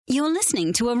You're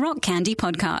listening to a Rock Candy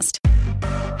podcast.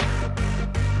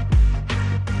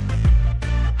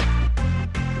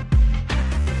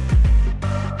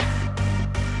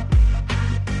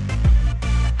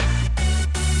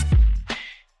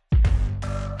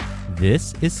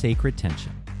 This is Sacred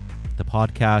Tension, the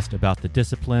podcast about the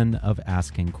discipline of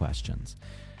asking questions.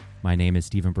 My name is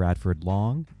Stephen Bradford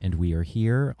Long, and we are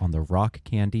here on the Rock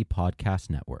Candy Podcast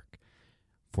Network.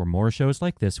 For more shows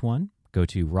like this one, go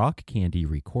to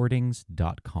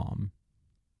rockcandyrecordings.com.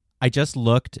 I just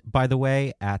looked, by the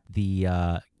way, at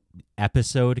the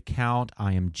episode count.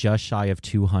 I am just shy of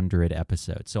 200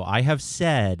 episodes. So I have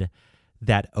said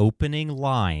that opening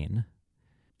line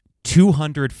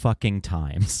 200 fucking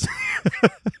times.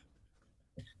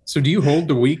 So do you hold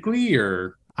the weekly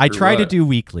or I try to do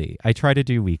weekly.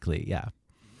 Yeah.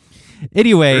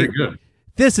 Anyway,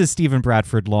 this is Stephen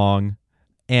Bradford Long,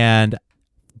 and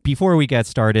before we get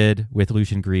started with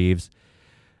Lucien Greaves,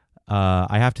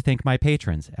 I have to thank my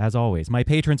patrons, as always. My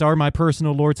patrons are my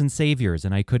personal lords and saviors,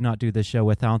 and I could not do this show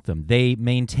without them. They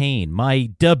maintain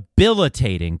my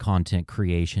debilitating content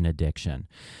creation addiction.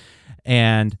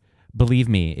 And believe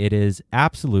me, it is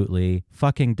absolutely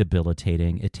fucking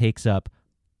debilitating. It takes up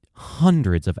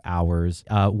hundreds of hours.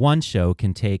 One show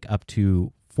can take up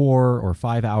to 4 or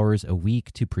 5 hours a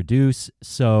week to produce,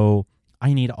 so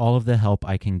I need all of the help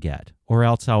I can get, or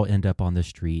else I'll end up on the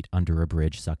street under a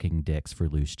bridge sucking dicks for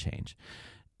loose change.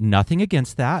 Nothing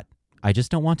against that. I just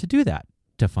don't want to do that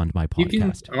to fund my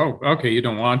podcast. You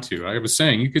don't want to. I was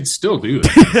saying you could still do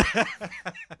that.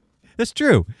 That's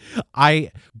true. I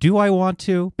want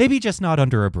to? Maybe just not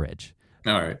under a bridge.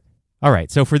 All right.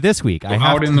 So for this week, I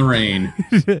have out in the rain.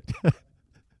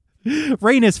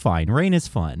 Rain is fine. Rain is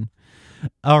fun.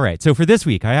 All right. So for this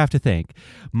week, I have to thank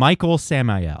Michael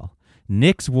Samael,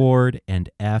 Nix Ward, and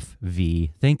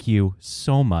FV. Thank you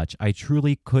so much. I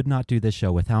truly could not do this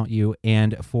show without you.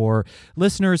 And for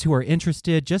listeners who are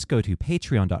interested, just go to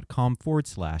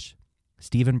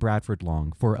patreon.com/Stephen Bradford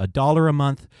Long. For $1 a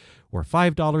month or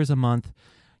 $5 a month,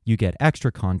 you get extra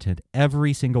content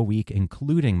every single week,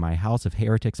 including my House of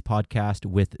Heretics podcast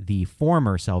with the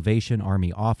former Salvation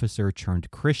Army officer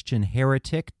turned Christian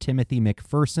heretic, Timothy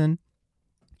McPherson.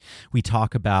 We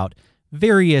talk about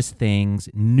various things: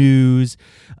 news,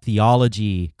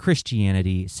 theology,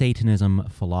 Christianity, Satanism,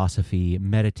 philosophy,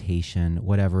 meditation,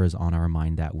 whatever is on our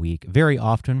mind that week, very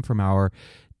often from our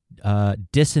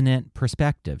dissonant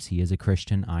perspectives. He is a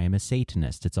Christian, I am a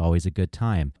Satanist. It's always a good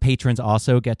time. Patrons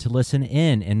also get to listen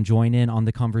in and join in on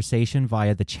the conversation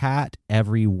via the chat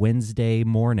every Wednesday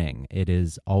morning. It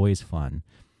is always fun.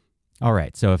 All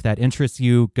right, so if that interests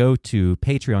you, go to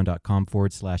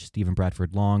patreon.com/Stephen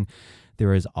Bradford Long.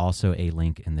 There is also a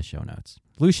link in the show notes.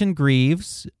 Lucien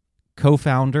Greaves,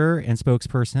 co-founder and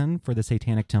spokesperson for the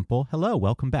Satanic Temple. Hello,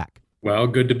 welcome back. Well,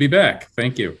 good to be back.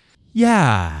 Thank you.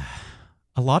 Yeah,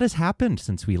 a lot has happened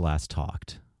since we last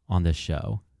talked on this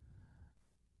show.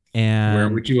 And where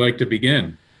would you like to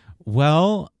begin?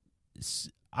 Well,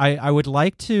 I would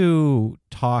like to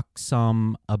talk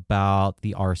some about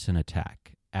the arson attack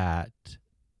at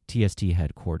TST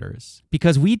headquarters,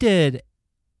 because we did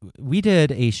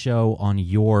a show on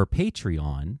your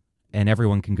Patreon, and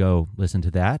everyone can go listen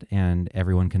to that, and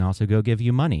everyone can also go give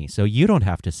you money, so you don't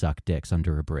have to suck dicks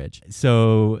under a bridge.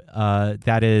 So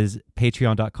that is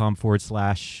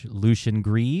patreon.com/Lucien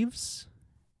Greaves.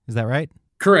 Is that right?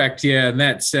 Correct, yeah. And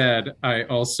that said, I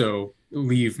also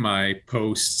leave my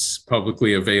posts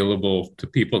publicly available to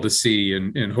people to see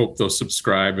and hope they'll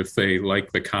subscribe if they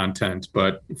like the content.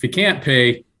 But if you can't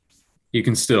pay, you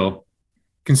can still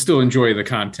enjoy the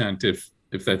content if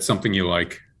that's something you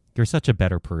like. You're such a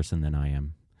better person than I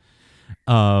am.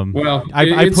 Well,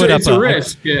 it's a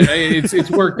risk.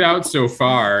 It's worked out so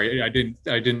far. I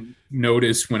didn't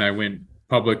notice when I went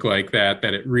public like that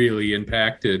it really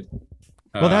impacted.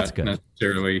 Well, that's good.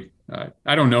 Necessarily,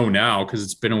 I don't know now because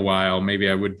it's been a while. Maybe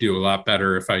I would do a lot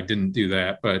better if I didn't do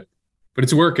that, but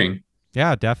it's working.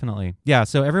 Yeah, definitely. Yeah,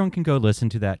 so everyone can go listen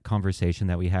to that conversation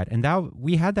that we had, and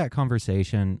we had that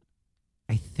conversation,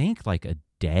 I think, like a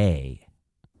day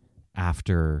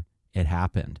after it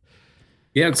happened.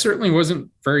 Yeah, it certainly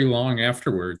wasn't very long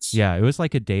afterwards. Yeah, it was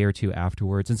like a day or two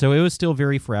afterwards. And so it was still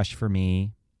very fresh for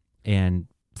me and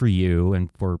for you and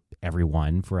for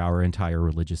everyone, for our entire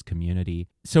religious community.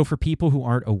 So for people who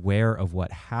aren't aware of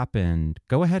what happened,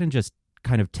 go ahead and just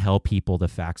kind of tell people the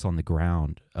facts on the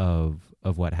ground of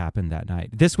what happened that night.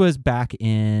 This was back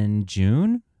in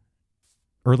June?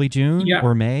 Early June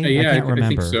or May? I can't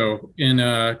remember. I think so. In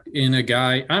a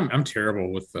guy, I'm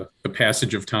terrible with the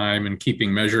passage of time and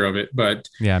keeping measure of it, but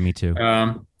yeah, me too.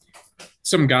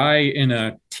 some guy in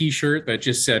a t-shirt that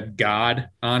just said God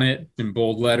on it in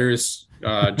bold letters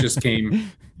just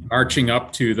came marching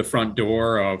up to the front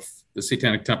door of the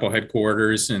Satanic Temple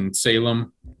headquarters in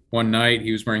Salem one night.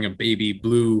 He was wearing a baby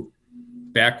blue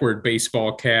backward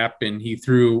baseball cap, and he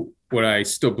threw what I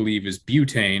still believe is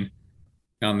butane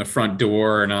on the front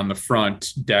door and on the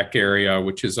front deck area,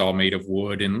 which is all made of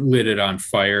wood, and lit it on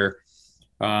fire.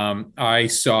 I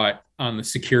saw it on the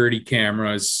security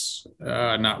cameras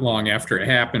not long after it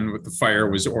happened, but the fire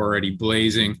was already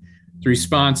blazing. The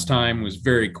response time was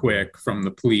very quick from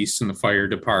the police and the fire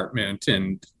department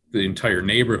and the entire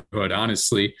neighborhood,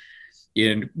 honestly.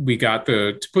 And we got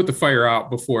to put the fire out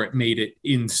before it made it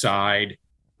inside.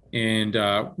 And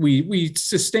we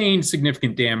sustained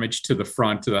significant damage to the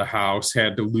front of the house,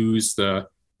 had to lose the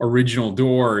original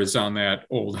doors on that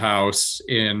old house,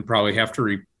 and probably have to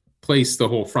replace the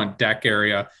whole front deck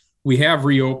area. We have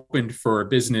reopened for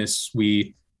business.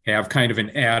 We have kind of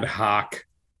an ad hoc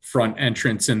front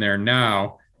entrance in there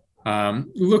now.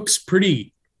 Looks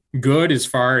pretty good as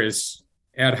far as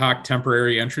ad hoc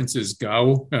temporary entrances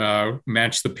go.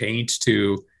 Match the paint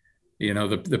to,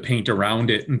 the paint around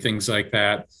it and things like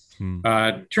that.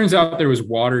 Turns out there was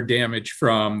water damage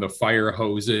from the fire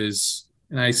hoses,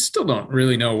 and I still don't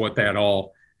really know what that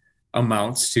all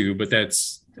amounts to, but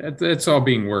that's all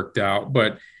being worked out.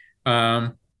 But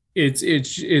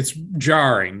it's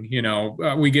jarring.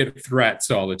 We get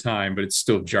threats all the time, but it's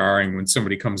still jarring when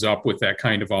somebody comes up with that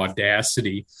kind of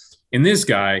audacity. And this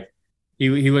guy,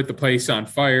 he lit the place on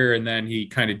fire, and then he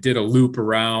kind of did a loop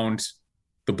around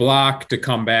the block to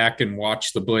come back and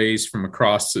watch the blaze from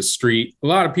across the street. A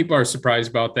lot of people are surprised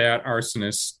about that.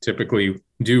 Arsonists typically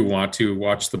do want to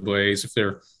watch the blaze if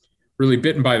they're really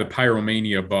bitten by the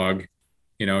pyromania bug.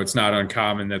 It's not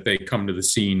uncommon that they come to the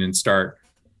scene and start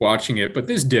watching it. But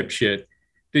this dipshit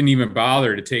didn't even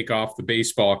bother to take off the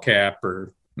baseball cap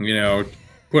or,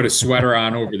 put a sweater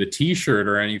on over the t-shirt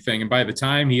or anything. And by the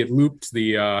time he had looped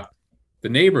the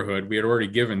neighborhood, we had already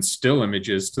given still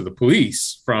images to the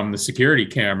police from the security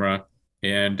camera,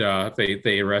 and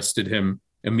they arrested him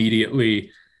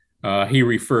immediately. He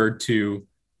referred to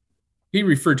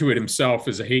it himself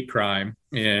as a hate crime,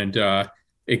 and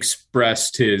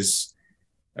expressed his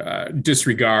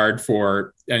disregard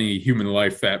for any human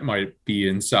life that might be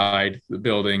inside the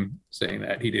building, saying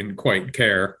that he didn't quite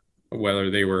care whether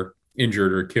they were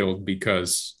injured or killed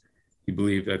because he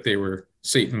believed that they were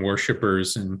Satan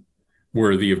worshipers and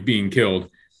worthy of being killed.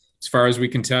 As far as we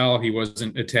can tell, he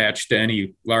wasn't attached to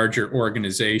any larger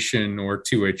organization or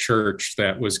to a church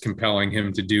that was compelling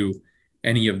him to do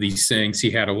any of these things. He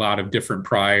had a lot of different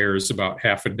priors, about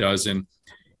half a dozen,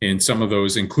 and some of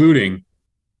those including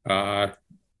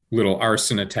little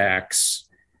arson attacks.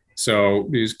 So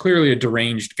he was clearly a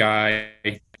deranged guy,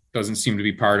 doesn't seem to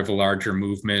be part of a larger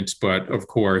movement, but of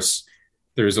course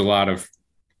there's a lot of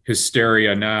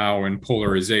hysteria now and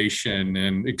polarization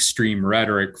and extreme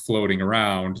rhetoric floating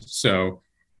around. So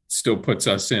it still puts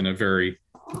us in a very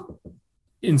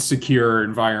insecure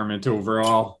environment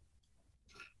overall.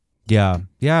 Yeah.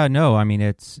 No, I mean,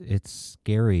 it's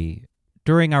scary.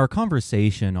 During our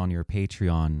conversation on your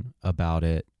Patreon about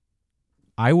it,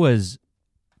 I was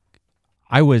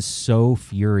so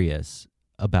furious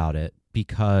about it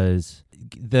because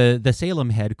the Salem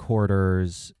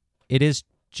headquarters, it is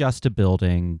just a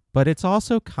building, but it's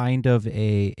also kind of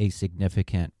a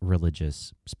significant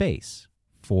religious space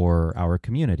for our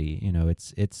community.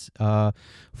 It's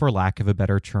for lack of a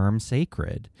better term,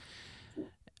 sacred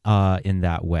in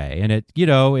that way. And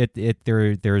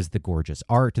there's the gorgeous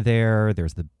art there.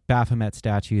 There's the Baphomet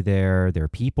statue there. There are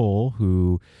people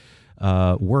who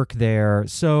work there.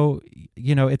 So,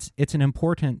 it's an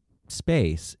important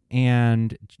space.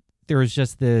 And there's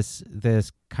just this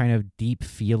kind of deep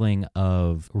feeling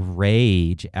of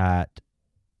rage at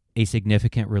a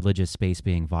significant religious space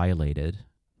being violated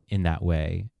in that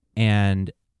way.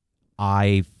 And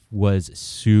I was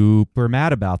super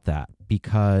mad about that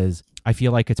because I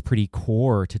feel like it's pretty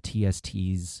core to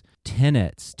TST's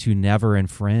tenets to never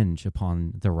infringe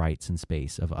upon the rights and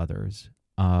space of others.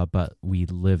 But we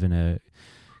live in a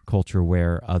culture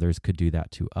where others could do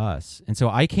that to us. And so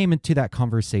I came into that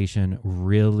conversation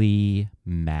really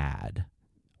mad.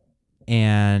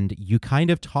 And you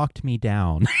kind of talked me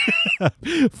down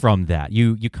from that.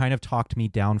 You kind of talked me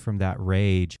down from that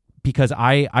rage because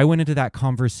I went into that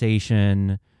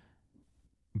conversation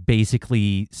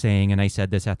basically saying, and I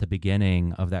said this at the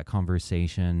beginning of that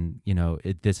conversation,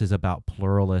 this is about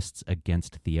pluralists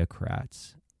against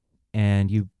theocrats.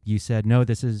 And you said, no,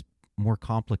 this is more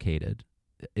complicated.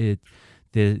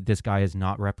 This guy is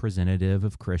not representative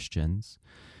of Christians.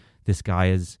 This guy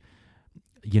is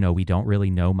we don't really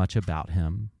know much about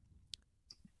him.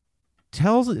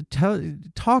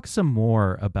 Talk some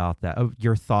more about that.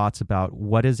 Your thoughts about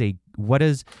what is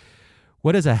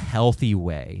a healthy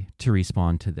way to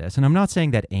respond to this. And I'm not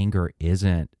saying that anger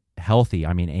isn't healthy.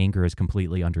 I mean, anger is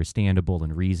completely understandable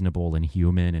and reasonable and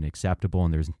human and acceptable,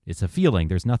 and it's a feeling.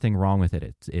 There's nothing wrong with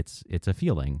it. It's a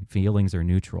feeling. Feelings are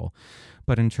neutral.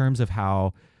 But in terms of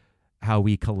how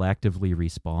we collectively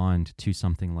respond to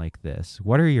something like this,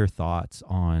 what are your thoughts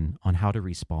on how to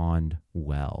respond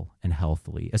well and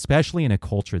healthily, especially in a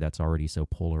culture that's already so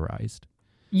polarized?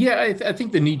 Yeah, I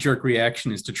think the knee-jerk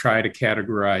reaction is to try to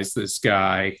categorize this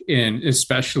guy, and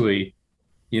especially,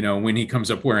 when he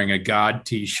comes up wearing a God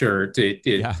T-shirt,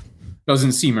 it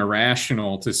doesn't seem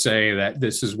irrational to say that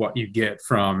this is what you get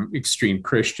from extreme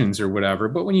Christians or whatever.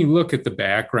 But when you look at the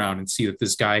background and see that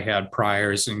this guy had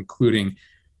priors, including,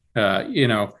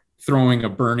 throwing a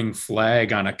burning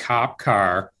flag on a cop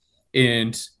car,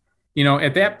 and,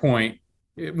 at that point,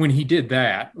 when he did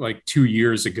that, like 2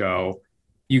 years ago,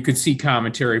 you could see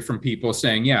commentary from people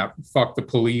saying, yeah, fuck the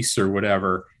police or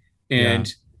whatever.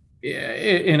 And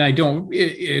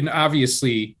and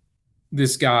obviously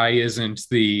this guy isn't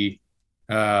the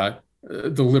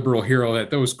liberal hero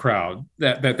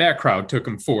that crowd took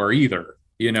him for either,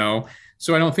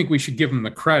 So I don't think we should give him the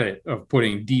credit of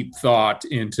putting deep thought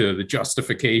into the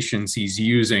justifications he's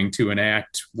using to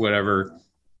enact whatever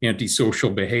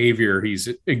antisocial behavior he's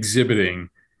exhibiting.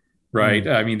 Right.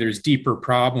 I mean, there's deeper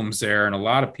problems there. And a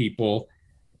lot of people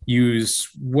use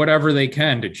whatever they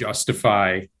can to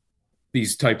justify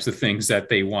these types of things that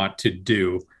they want to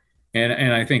do.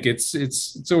 And I think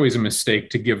it's always a mistake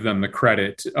to give them the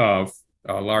credit of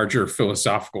a larger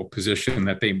philosophical position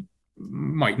that they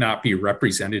might not be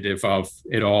representative of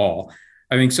at all.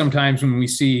 I think sometimes when we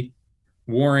see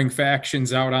warring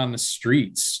factions out on the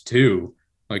streets too,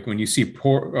 like when you see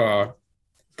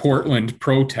Portland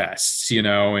protests,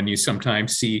 and you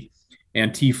sometimes see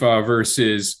Antifa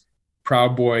versus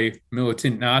Proud Boy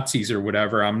militant Nazis or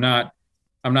whatever. I'm not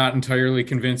entirely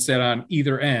convinced that on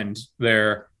either end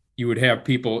there you would have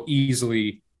people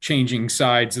easily changing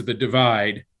sides of the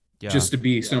divide just to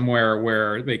be somewhere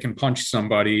where they can punch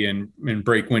somebody and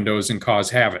break windows and cause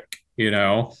havoc, And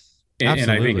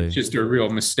I think it's just a real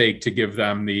mistake to give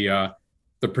them the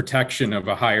protection of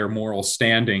a higher moral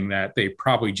standing that they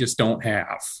probably just don't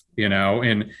have,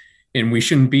 and we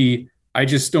shouldn't be. I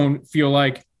just don't feel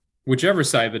like whichever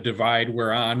side of the divide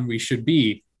we're on, we should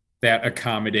be that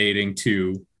accommodating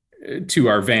to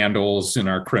our vandals and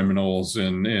our criminals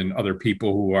and other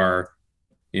people who are,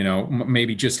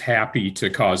 maybe just happy to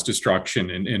cause destruction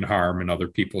and harm in other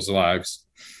people's lives.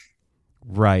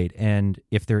 Right. And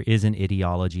if there is an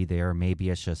ideology there, maybe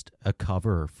it's just a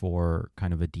cover for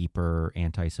kind of a deeper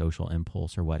antisocial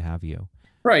impulse or what have you.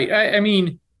 Right. I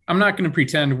mean, I'm not going to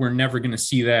pretend we're never going to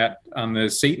see that on the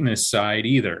Satanist side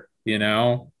either.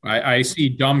 I see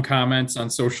dumb comments on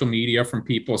social media from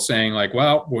people saying like,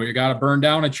 well, we got to burn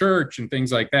down a church and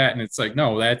things like that. And it's like,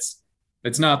 no, that's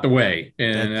not the way.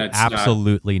 And that's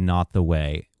absolutely not the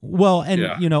way. Well, and,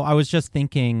 I was just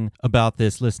thinking about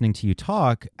this, listening to you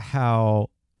talk, how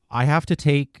I have to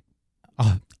take,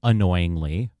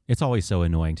 annoyingly, it's always so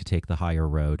annoying to take the higher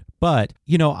road. But,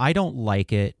 I don't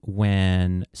like it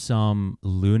when some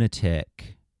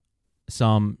lunatic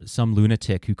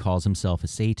who calls himself a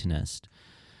Satanist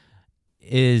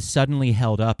is suddenly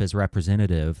held up as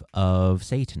representative of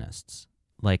Satanists.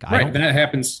 Like, right, that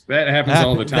happens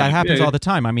all the time. That happens all the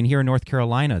time. I mean, here in North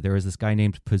Carolina, there was this guy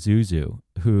named Pazuzu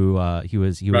who he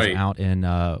was out in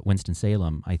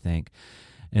Winston-Salem, I think,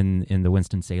 in the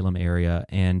Winston-Salem area,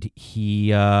 and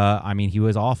he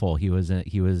was awful. He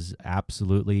was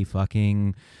absolutely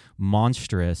fucking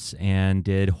monstrous and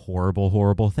did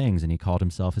horrible things, and he called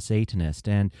himself a Satanist.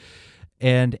 And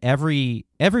every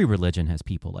religion has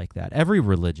people like that. Every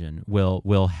religion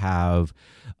will have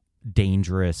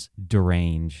dangerous,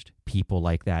 deranged people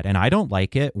like that. And I don't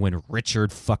like it when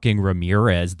Richard fucking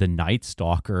Ramirez, the Night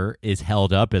Stalker, is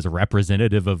held up as a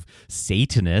representative of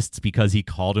Satanists because he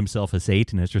called himself a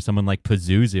Satanist, or someone like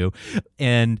Pazuzu.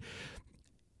 And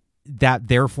that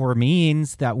therefore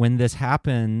means that when this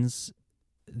happens,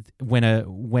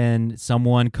 when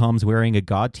someone comes wearing a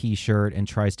God t-shirt and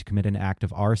tries to commit an act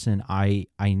of arson, I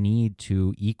need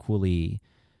to equally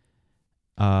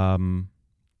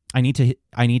I need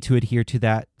to adhere to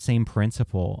that same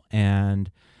principle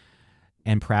and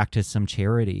practice some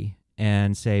charity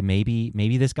and say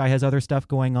maybe this guy has other stuff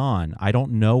going on. I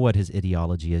don't know what his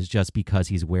ideology is just because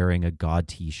he's wearing a God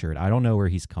t-shirt. I don't know where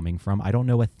he's coming from. I don't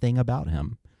know a thing about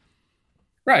him.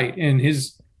 Right, and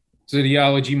his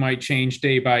ideology might change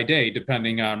day by day,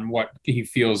 depending on what he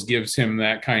feels gives him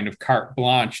that kind of carte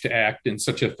blanche to act in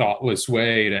such a thoughtless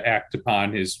way, to act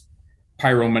upon his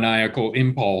pyromaniacal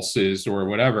impulses or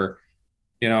whatever.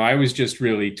 I was just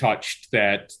really touched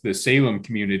that the Salem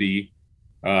community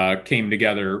came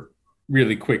together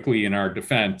really quickly in our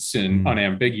defense and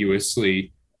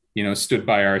unambiguously, stood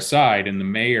by our side. And the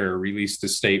mayor released a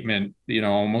statement,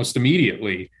 almost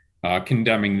immediately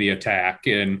condemning the attack.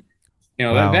 And,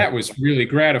 Wow. that was really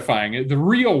gratifying. The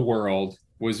real world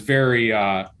was very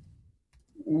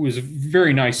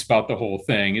nice about the whole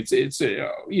thing.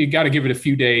 You got to give it a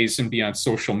few days and be on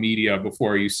social media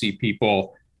before you see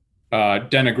people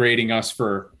denigrating us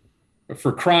for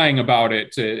crying about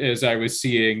it, as I was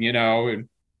seeing, and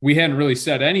we hadn't really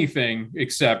said anything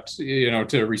except,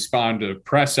 to respond to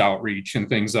press outreach and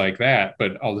things like that.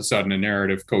 But all of a sudden a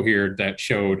narrative cohered that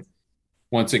showed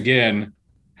once again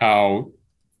how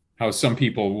some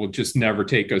people will just never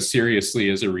take us seriously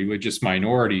as a religious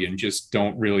minority and just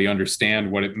don't really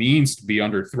understand what it means to be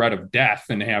under threat of death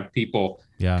and have people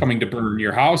coming to burn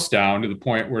your house down, to the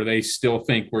point where they still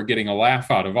think we're getting a laugh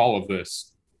out of all of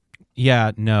this.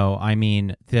 Yeah, no, I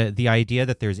mean, the idea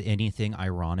that there's anything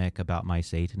ironic about my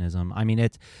Satanism,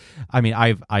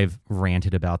 I've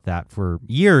ranted about that for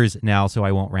years now, so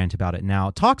I won't rant about it now.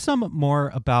 Talk some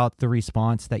more about the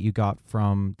response that you got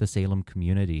from the Salem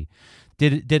community.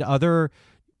 Did other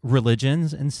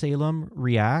religions in Salem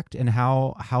react, and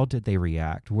how did they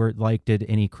react? Did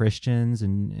any Christians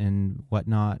and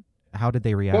whatnot, how did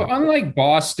they react? Well, unlike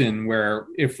Boston, where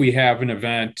if we have an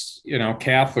event,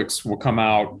 Catholics will come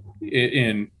out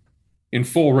in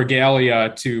full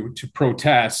regalia to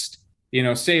protest.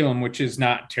 Salem, which is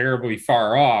not terribly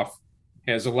far off,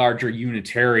 has a larger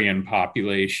Unitarian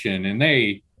population, and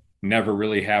they never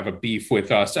really have a beef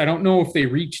with us. I don't know if they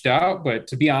reached out, but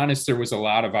to be honest, there was a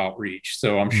lot of outreach.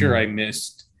 So I'm sure I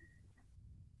missed,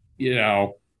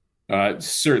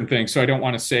 certain things. So I don't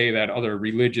want to say that other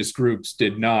religious groups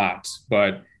did not,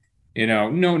 but,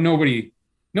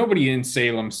 nobody in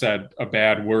Salem said a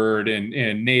bad word,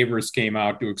 and neighbors came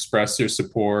out to express their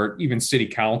support. Even city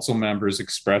council members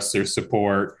expressed their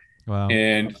support. Wow.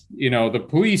 And, the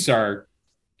police are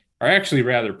actually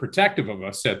rather protective of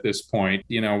us at this point.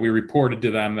 We reported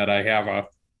to them that I have a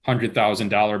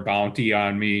 $100,000 bounty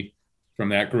on me from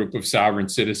that group of sovereign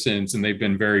citizens, and they've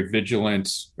been very vigilant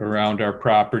around our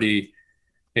property.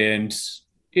 And,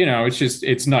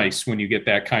 it's nice when you get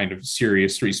that kind of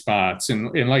serious response.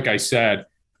 And like I said,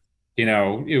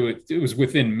 it was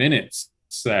within minutes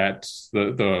that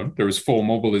there was full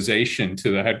mobilization to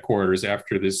the headquarters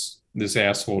after this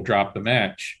asshole dropped the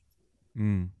match.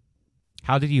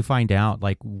 How did you find out?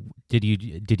 Did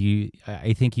you,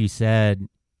 I think you said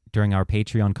during our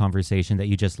Patreon conversation that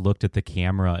you just looked at the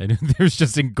camera and there's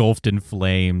just engulfed in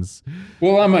flames.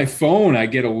 Well, on my phone, I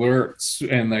get alerts,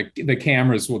 and the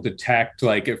cameras will detect,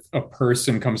 if a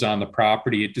person comes on the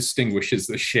property, it distinguishes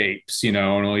the shapes, and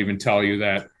it'll even tell you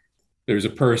that there's a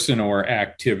person or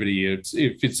activity. If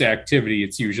it's activity,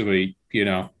 it's usually,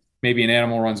 maybe an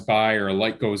animal runs by or a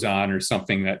light goes on or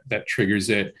something that triggers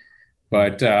it.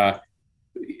 But,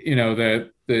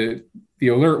 the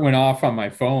alert went off on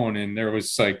my phone, and there was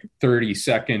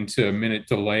 30-second to a minute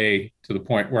delay to the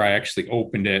point where I actually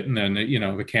opened it. And then,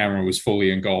 the camera was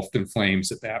fully engulfed in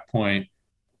flames at that point.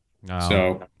 Oh.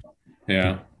 So,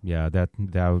 yeah. Yeah, that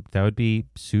would be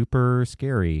super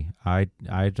scary. I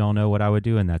don't know what I would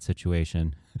do in that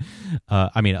situation.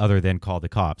 Other than call the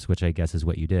cops, which I guess is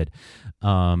what you did.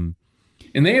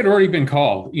 And they had already been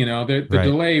called. The Right.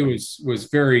 delay was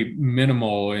very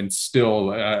minimal, and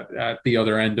still at the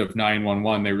other end of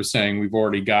 911, they were saying we've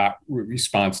already got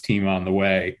response team on the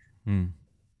way.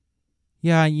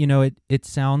 Yeah, it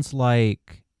sounds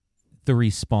like the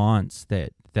response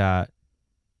that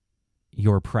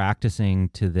you're practicing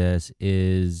to this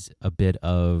is a bit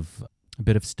of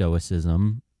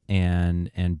stoicism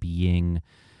and being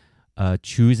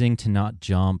choosing to not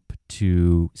jump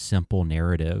to simple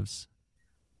narratives,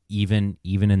 even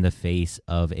in the face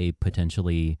of a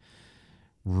potentially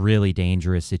really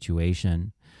dangerous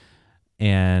situation,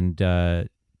 and to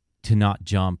not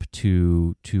jump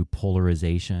to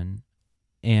polarization.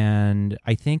 And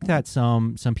I think that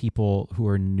some people who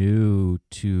are new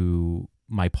to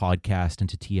my podcast and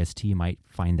to TST might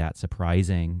find that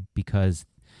surprising, because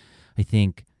I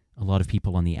think a lot of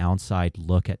people on the outside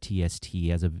look at TST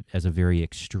as a very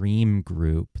extreme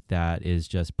group that is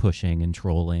just pushing and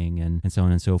trolling and so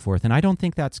on and so forth. And I don't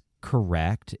think that's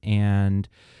correct. And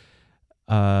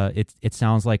it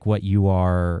sounds like what you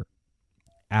are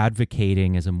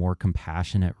advocating is a more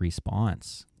compassionate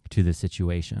response to the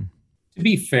situation. To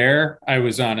be fair, I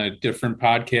was on a different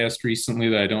podcast recently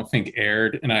that I don't think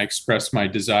aired, and I expressed my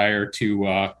desire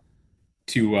to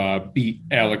beat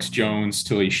Alex Jones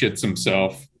till he shits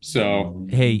himself. So,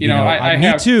 Hey, you know,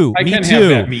 me too. I Me can have too.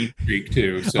 that mean streak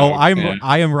too. Oh, So, yeah.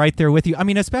 I am right there with you. I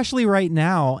mean, especially right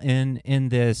now in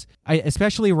this,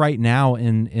 especially right now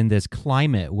in this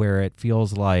climate where it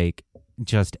feels like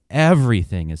just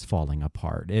everything is falling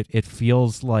apart. It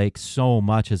feels like so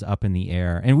much is up in the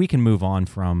air, and we can move on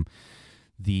from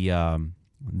the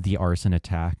arson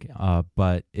attack.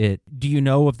 But do you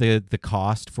know of the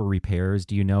cost for repairs?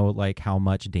 Do you know like how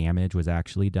much damage was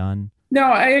actually done? No,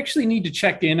 I actually need to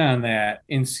check in on that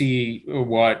and see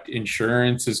what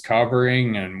insurance is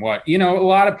covering and what, you know, a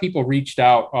lot of people reached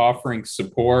out offering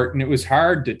support, and it was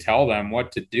hard to tell them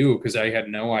what to do because I had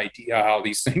no idea how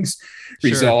these things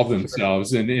resolve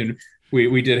themselves. And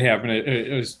we did have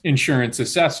an insurance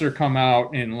assessor come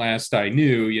out, and last I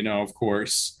knew, you know, of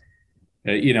course,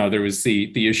 there was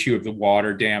the issue of the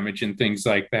water damage and things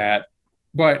like that.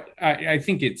 But I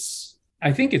think it's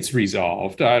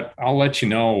resolved. I'll let you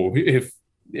know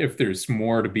if there's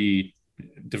more to be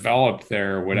developed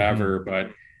there or whatever. Mm-hmm.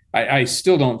 But I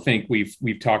still don't think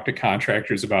we've talked to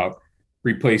contractors about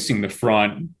replacing the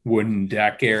front wooden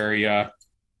deck area,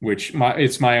 which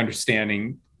it's my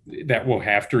understanding that we'll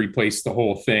have to replace the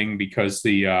whole thing because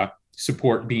the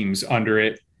support beams under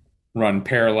it run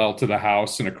parallel to the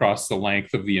house and across the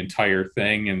length of the entire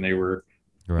thing, and they were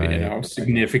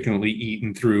significantly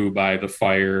eaten through by the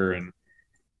fire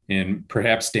and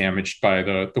perhaps damaged by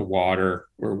the water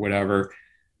or whatever.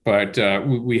 But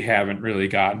we haven't really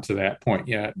gotten to that point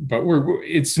yet. But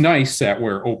it's nice that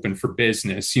we're open for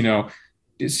business. You know,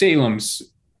 Salem's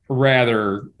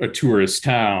rather a tourist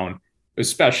town,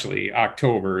 especially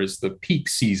October is the peak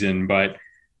season.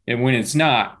 And when it's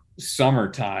not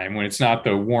summertime, when it's not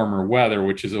the warmer weather,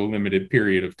 which is a limited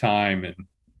period of time, and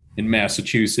in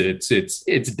Massachusetts,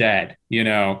 it's dead, you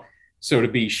know. So to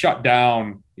be shut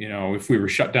down, you know, if we were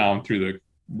shut down through the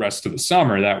rest of the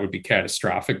summer, that would be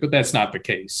catastrophic, but that's not the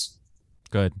case.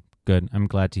 Good. I'm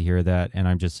glad to hear that. And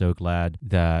I'm just so glad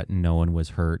that no one was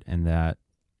hurt and that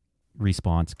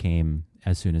response came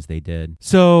as soon as they did.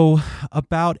 So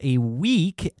about a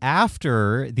week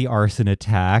after the arson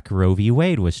attack, Roe v.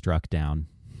 Wade was struck down.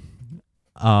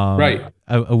 Right.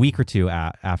 A week or two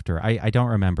after. I don't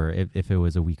remember if it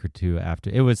was a week or two after.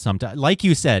 It was sometime. Like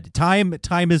you said, time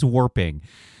is warping.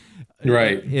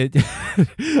 Right.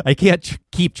 I can't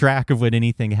keep track of when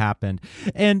anything happened.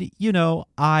 And, you know,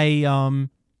 I'm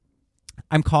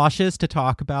cautious to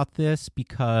talk about this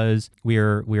because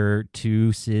we're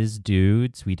two cis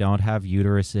dudes. We don't have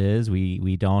uteruses.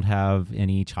 We don't have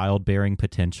any childbearing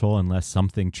potential unless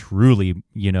something truly,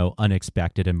 you know,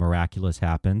 unexpected and miraculous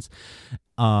happens.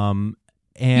 And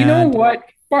you know what?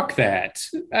 Fuck that.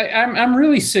 I'm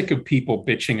really sick of people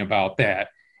bitching about that.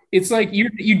 It's like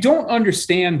you don't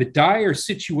understand the dire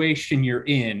situation you're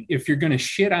in if you're going to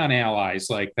shit on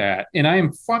allies like that. And I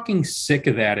am fucking sick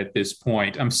of that at this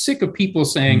point. I'm sick of people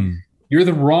saying you're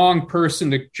the wrong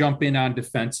person to jump in on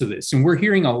defense of this. And we're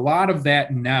hearing a lot of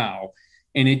that now.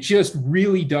 And it just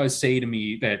really does say to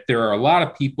me that there are a lot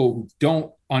of people who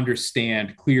don't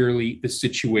understand clearly the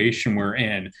situation we're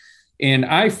in. And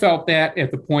I felt that at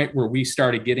the point where we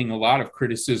started getting a lot of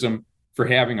criticism for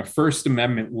having a First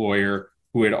Amendment lawyer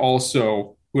who had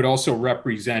also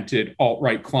represented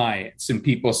alt-right clients, and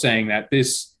people saying that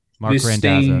this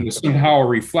stain was somehow a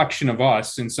reflection of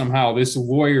us, and somehow this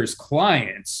lawyer's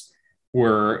clients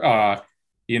were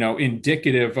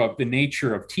indicative of the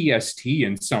nature of TST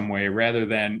in some way, rather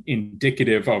than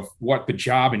indicative of what the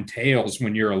job entails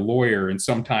when you're a lawyer. And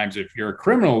sometimes if you're a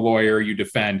criminal lawyer, you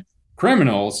defend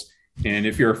criminals. And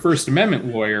if you're a First Amendment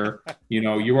lawyer, you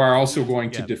know, you are also going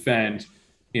to defend,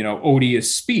 you know,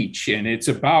 odious speech. And it's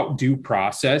about due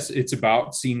process. It's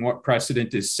about seeing what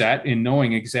precedent is set and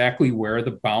knowing exactly where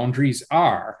the boundaries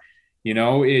are. You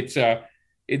know,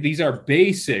 these are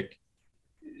basic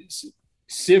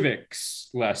civics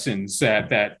lessons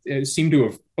that seem to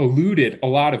have eluded a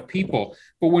lot of people.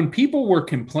 But when people were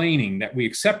complaining that we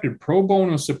accepted pro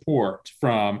bono support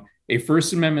from a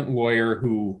First Amendment lawyer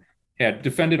who had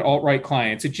defended alt-right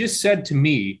clients, it just said to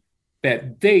me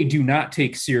that they do not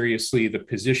take seriously the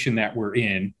position that we're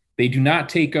in. They do not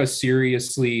take us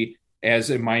seriously as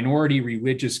a minority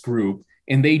religious group,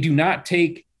 and they do not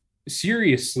take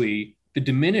seriously the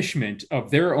diminishment of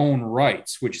their own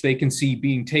rights, which they can see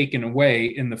being taken away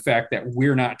in the fact that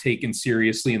we're not taken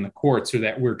seriously in the courts, or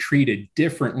that we're treated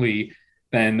differently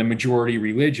than the majority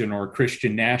religion or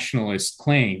Christian nationalist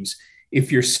claims. If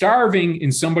you're starving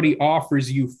and somebody offers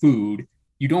you food,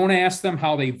 you don't ask them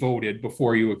how they voted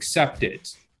before you accept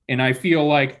it. And I feel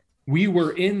like we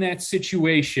were in that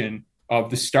situation of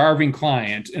the starving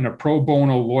client and a pro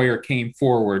bono lawyer came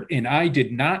forward, and I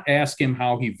did not ask him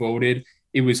how he voted.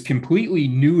 It was completely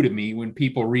new to me when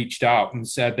people reached out and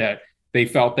said that they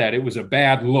felt that it was a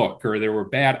bad look or there were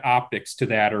bad optics to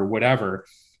that or whatever.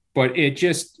 But it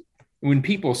just, when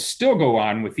people still go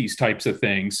on with these types of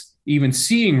things, even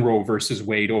seeing Roe versus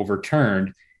Wade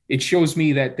overturned, it shows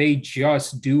me that they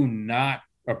just do not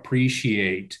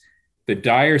appreciate the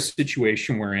dire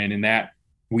situation we're in, and that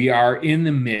we are in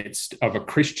the midst of a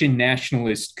Christian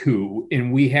nationalist coup,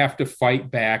 and we have to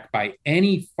fight back by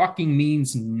any fucking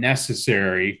means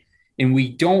necessary. And we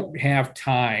don't have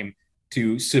time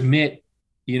to submit,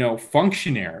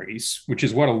 functionaries, which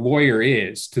is what a lawyer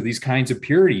is, to these kinds of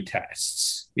purity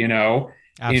tests,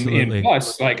 Absolutely. And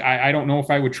plus, like, I don't know if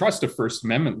I would trust a First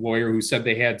Amendment lawyer who said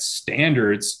they had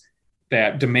standards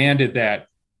that demanded that,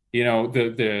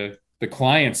 the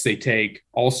clients they take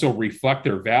also reflect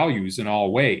their values in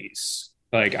all ways.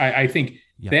 Like, I think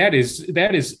that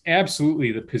is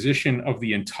absolutely the position of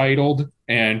the entitled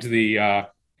and the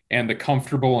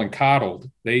comfortable and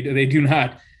coddled. They do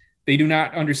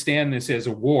not understand this as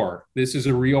a war. This is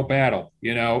a real battle,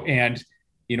 and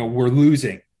we're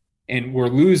losing. And we're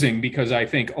losing because I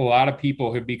think a lot of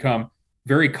people have become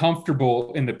very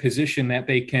comfortable in the position that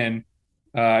they can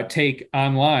take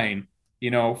online.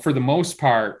 For the most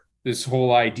part, this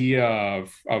whole idea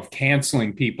of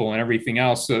canceling people and everything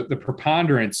else, the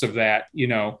preponderance of that,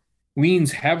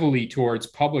 leans heavily towards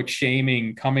public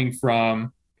shaming coming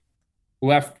from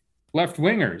left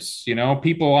wingers,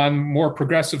 people on more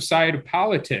progressive side of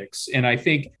politics. And I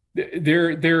think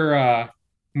their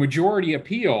majority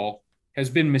appeal has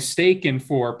been mistaken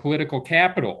for political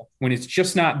capital when it's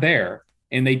just not there.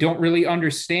 And they don't really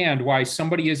understand why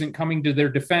somebody isn't coming to their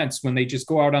defense when they just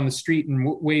go out on the street and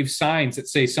wave signs that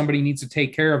say somebody needs to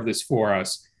take care of this for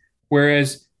us.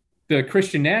 Whereas the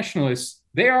Christian nationalists,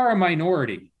 they are a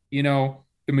minority. The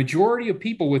majority of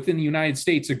people within the United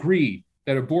States agree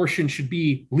that abortion should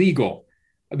be legal.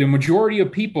 The majority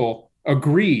of people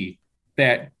agree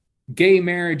that gay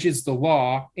marriage is the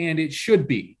law, and it should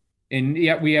be. And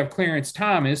yet we have Clarence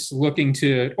Thomas looking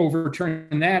to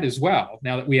overturn that as well,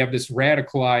 now that we have this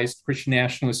radicalized Christian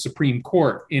nationalist Supreme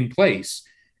Court in place.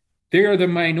 They are the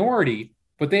minority,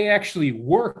 but they actually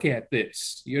work at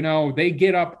this. They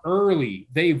get up early,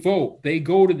 they vote, they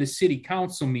go to the city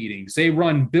council meetings, they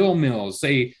run bill mills,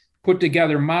 they put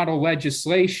together model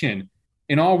legislation.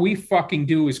 And all we fucking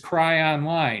do is cry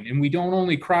online. And we don't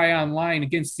only cry online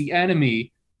against the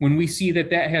enemy. When we see that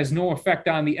has no effect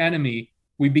on the enemy,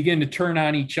 we begin to turn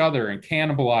on each other and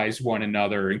cannibalize one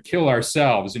another and kill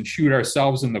ourselves and shoot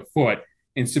ourselves in the foot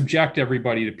and subject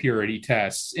everybody to purity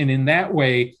tests. And in that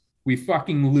way, we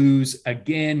fucking lose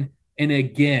again and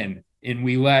again. And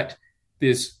we let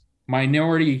this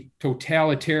minority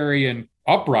totalitarian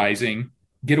uprising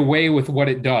get away with what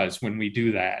it does when we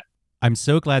do that. I'm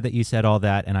so glad that you said all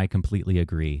that, and I completely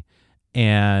agree.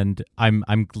 And I'm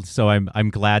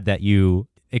glad that you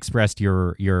expressed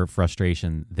your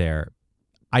frustration there.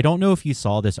 I don't know if you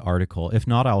saw this article. If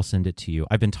not, I'll send it to you.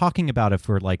 I've been talking about it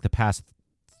for like the past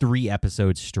 3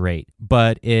 episodes straight,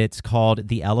 but it's called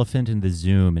The Elephant in the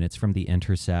Zoom, and it's from The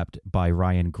Intercept by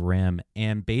Ryan Grimm.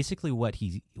 And basically what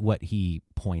he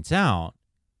points out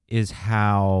is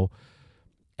how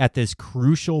at this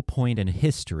crucial point in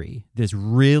history, this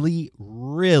really,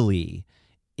 really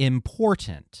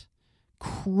important,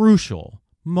 crucial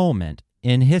moment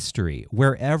in history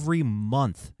where every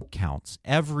month counts,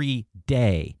 every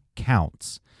day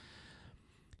counts,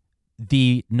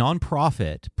 the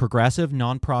progressive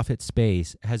nonprofit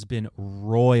space has been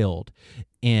roiled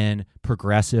in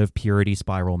progressive purity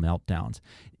spiral meltdowns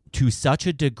to such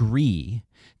a degree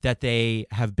that they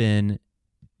have been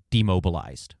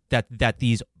demobilized, that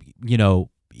these,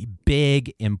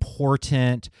 big,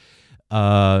 important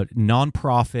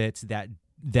nonprofits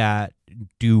that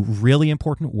do really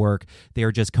important work, they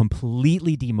are just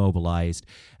completely demobilized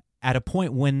at a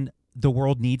point when the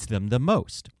world needs them the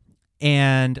most.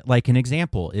 And like an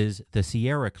example is the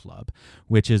Sierra Club,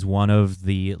 which is one of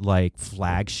the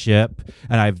flagship,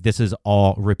 and this is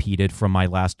all repeated from my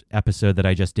last episode that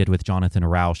I just did with Jonathan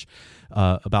Arausch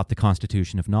about the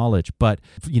Constitution of Knowledge, but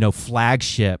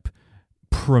flagship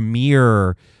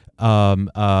premier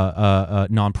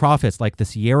nonprofits like the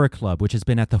Sierra Club, which has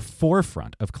been at the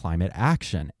forefront of climate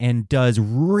action and does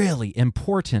really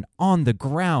important on the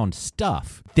ground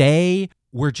stuff. They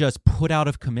were just put out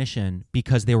of commission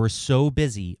because they were so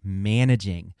busy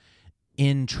managing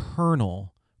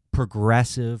internal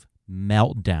progressive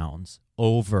meltdowns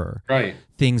over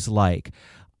things like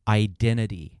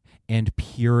identity and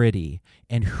purity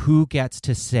and who gets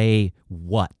to say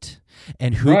what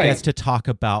and who gets to talk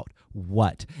about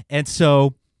what. And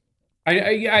so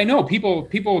I know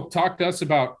people talk to us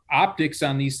about optics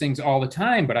on these things all the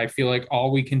time, but I feel like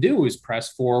all we can do is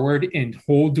press forward and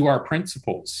hold to our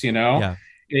principles, Yeah.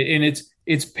 And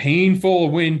it's painful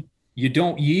when you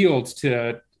don't yield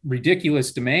to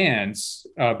ridiculous demands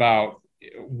about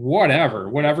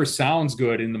whatever sounds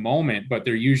good in the moment, but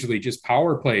they're usually just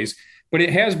power plays. But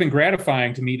it has been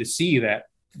gratifying to me to see that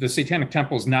the Satanic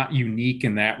Temple is not unique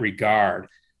in that regard.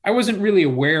 I wasn't really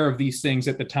aware of these things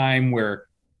at the time where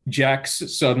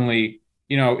Jex suddenly,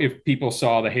 if people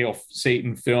saw the Hail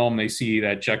Satan film, they see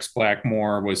that Jex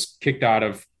Blackmore was kicked out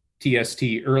of TST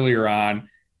earlier on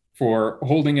for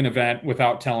holding an event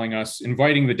without telling us,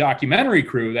 inviting the documentary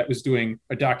crew that was doing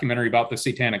a documentary about the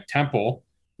Satanic Temple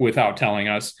without telling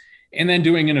us, and then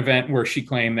doing an event where she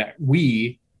claimed that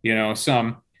we,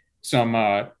 some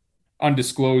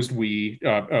undisclosed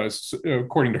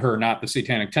according to her, not the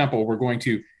Satanic Temple, were going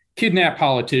to kidnap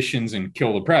politicians and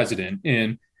kill the president.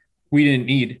 And we didn't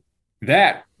need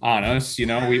that on us. We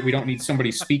don't need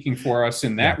somebody speaking for us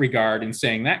in that regard and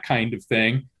saying that kind of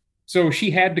thing. So she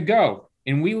had to go,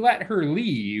 and we let her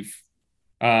leave,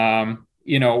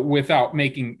 without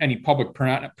making any public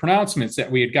pronouncements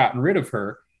that we had gotten rid of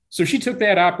her. So she took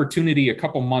that opportunity a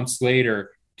couple months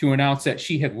later to announce that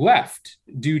she had left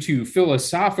due to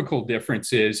philosophical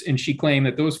differences. And she claimed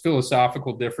that those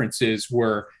philosophical differences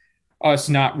were us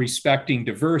not respecting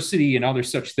diversity and other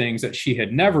such things that she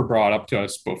had never brought up to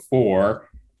us before,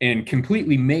 and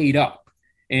completely made up.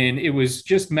 And it was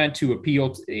just meant to appeal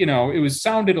to, it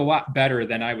sounded a lot better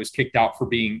than I was kicked out for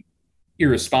being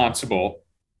irresponsible.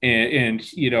 And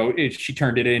she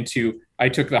turned it into, I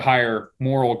took the higher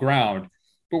moral ground.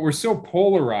 But we're so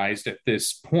polarized at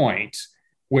this point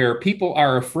where people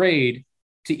are afraid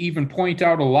to even point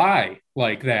out a lie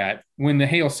like that. When the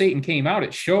Hail Satan came out,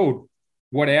 it showed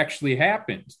what actually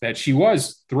happened, that she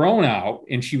was thrown out,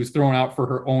 and she was thrown out for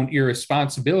her own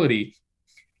irresponsibility.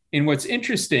 And what's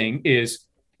interesting is,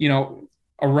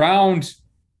 around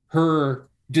her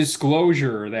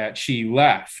disclosure that she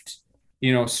left,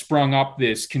 sprung up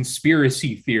this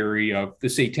conspiracy theory of the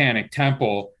Satanic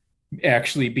Temple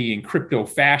actually being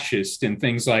crypto-fascist and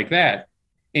things like that.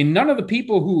 And none of the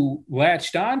people who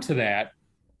latched onto that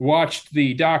watched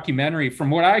the documentary, from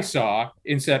what I saw,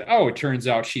 and said, oh, it turns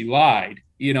out she lied.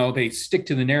 They stick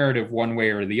to the narrative one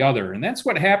way or the other. And that's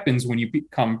what happens when you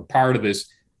become part of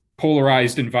this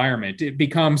polarized environment. It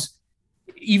becomes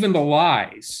even the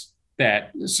lies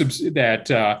that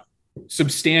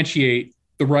substantiate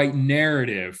the right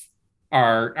narrative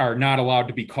are not allowed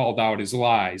to be called out as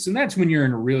lies. And that's when you're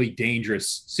in a really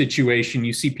dangerous situation.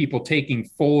 You see people taking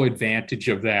full advantage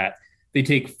of that. They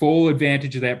take full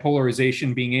advantage of that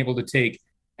polarization, being able to take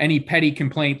any petty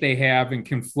complaint they have and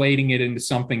conflating it into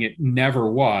something it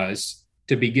never was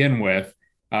to begin with,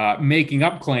 making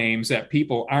up claims that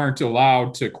people aren't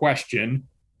allowed to question,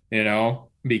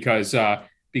 because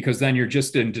then you're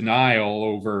just in denial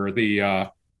over the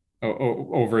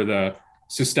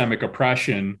systemic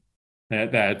oppression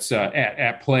that's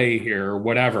at play here, or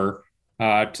whatever.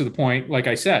 To the point, like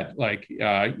I said,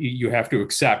 you have to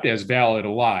accept as valid a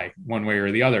lie one way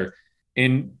or the other.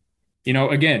 And,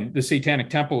 again, the Satanic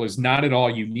Temple is not at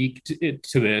all unique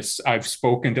to this. I've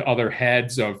spoken to other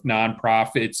heads of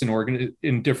nonprofits and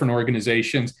in different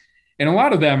organizations, and a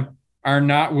lot of them are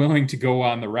not willing to go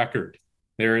on the record.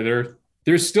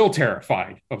 They're still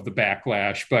terrified of the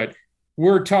backlash, but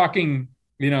we're talking,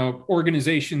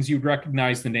 organizations you'd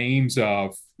recognize the names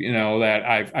of,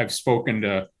 that I've spoken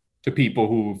to people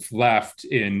who've left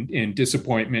in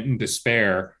disappointment and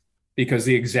despair because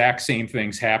the exact same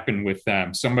things happen with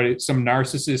them. Some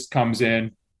narcissist comes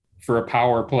in for a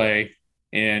power play,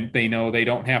 and they know they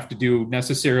don't have to do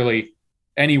necessarily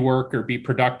any work or be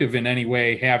productive in any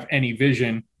way, have any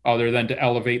vision other than to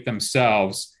elevate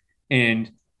themselves.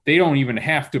 And they don't even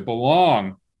have to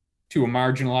belong to a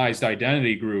marginalized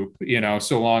identity group,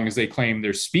 so long as they claim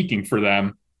they're speaking for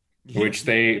them, which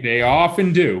they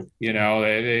often do.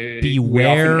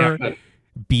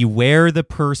 Beware the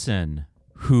person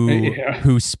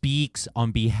who speaks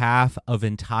on behalf of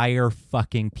entire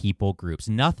fucking people groups.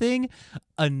 Nothing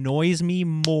annoys me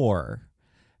more,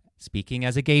 speaking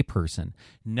as a gay person,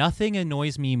 nothing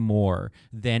annoys me more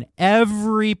than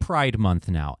every Pride Month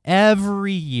now,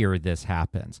 every year this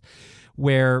happens,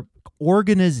 where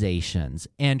organizations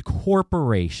and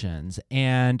corporations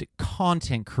and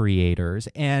content creators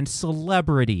and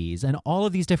celebrities and all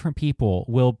of these different people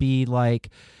will be like,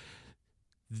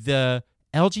 the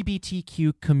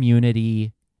LGBTQ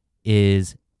community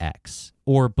is X,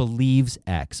 or believes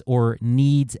X or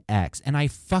needs X. And I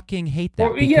fucking hate that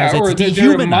Or, because yeah, or it's they're a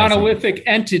dehumanizing. monolithic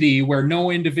entity where no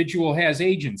individual has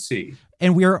agency.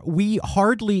 And we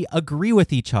hardly agree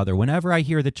with each other. Whenever I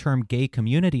hear the term gay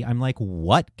community, I'm like,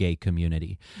 what gay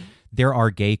community? There are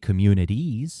gay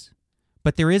communities,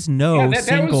 but there is no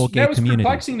single gay community. That was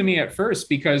perplexing to me at first,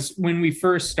 because when we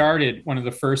first started, one of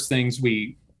the first things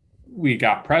we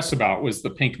got press about was the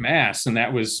pink mass, and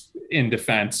that was in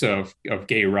defense of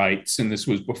gay rights. And this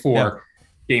was before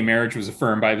gay marriage was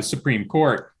affirmed by the Supreme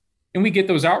Court. And we get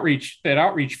that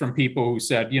outreach from people who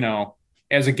said,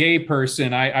 as a gay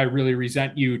person, I really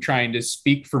resent you trying to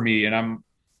speak for me. And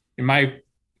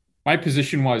my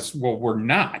position was, well,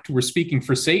 we're speaking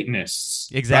for Satanists.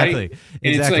 Exactly. Right?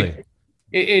 And exactly.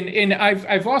 it's like,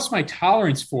 I've lost my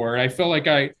tolerance for it. I feel like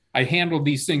I handled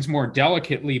these things more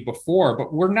delicately before,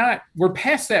 but we're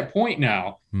past that point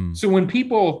now. So when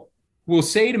people will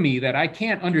say to me that I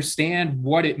can't understand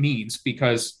what it means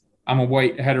because I'm a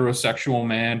white heterosexual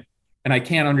man and I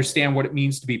can't understand what it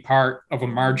means to be part of a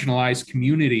marginalized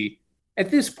community,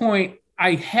 at this point,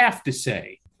 I have to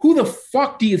say, who the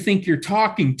fuck do you think you're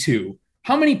talking to?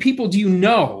 How many people do you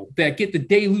know that get the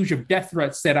deluge of death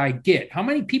threats that I get? How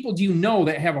many people do you know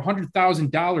that have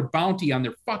 $100,000 bounty on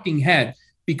their fucking head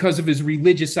because of his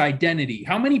religious identity?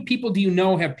 How many people do you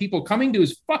know have people coming to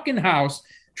his fucking house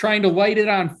trying to light it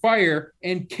on fire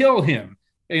and kill him?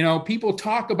 People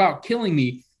talk about killing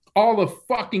me all the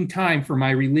fucking time for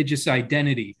my religious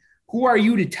identity. Who are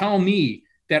you to tell me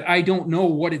that I don't know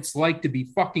what it's like to be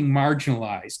fucking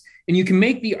marginalized? And you can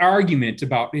make the argument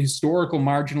about historical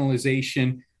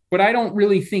marginalization, but I don't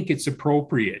really think it's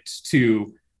appropriate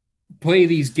to play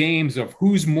these games of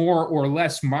who's more or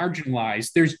less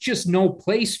marginalized. There's just no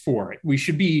place for it. We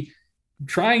should be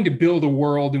trying to build a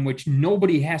world in which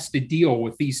nobody has to deal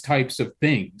with these types of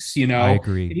things, I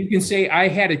agree. And you can say, I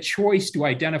had a choice to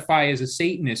identify as a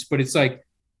Satanist, but it's like,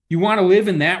 you want to live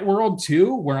in that world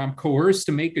too, where I'm coerced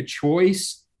to make a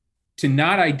choice to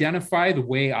not identify the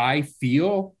way I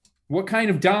feel? What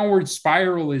kind of downward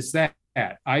spiral is that?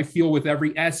 I feel with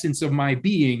every essence of my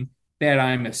being that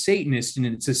I'm a Satanist, and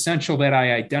it's essential that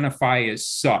I identify as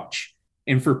such.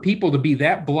 And for people to be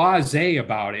that blasé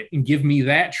about it and give me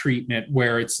that treatment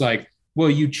where it's like, well,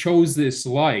 you chose this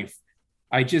life,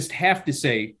 I just have to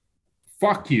say,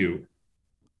 fuck you.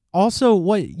 Also,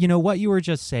 what you were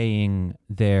just saying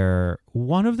there,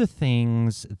 one of the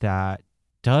things that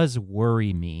does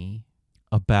worry me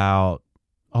about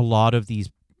a lot of these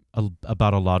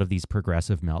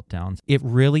progressive meltdowns, it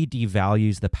really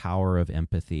devalues the power of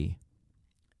empathy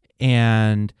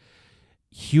and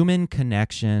human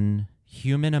connection,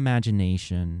 human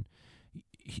imagination,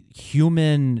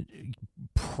 human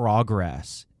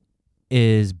progress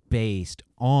is based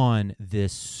on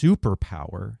this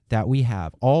superpower that we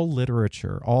have. All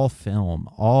literature, all film,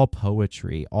 all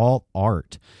poetry, all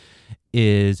art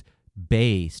is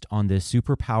based on this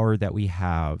superpower that we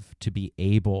have to be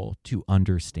able to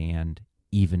understand,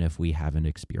 even if we haven't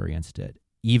experienced it,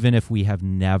 even if we have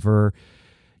never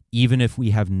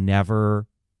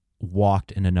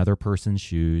walked in another person's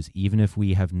shoes, even if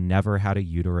we have never had a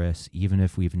uterus, even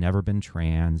if we've never been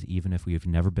trans, even if we've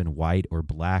never been white or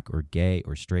black or gay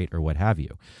or straight or what have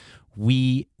you.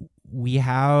 We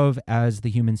have, as the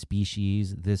human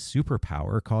species, this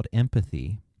superpower called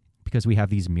empathy, because we have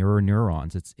these mirror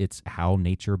neurons. It's how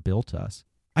nature built us.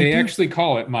 They actually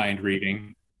call it mind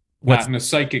reading, not in a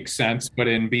psychic sense, but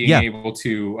in being able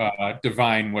to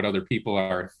divine what other people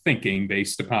are thinking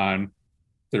based upon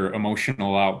their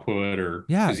emotional output or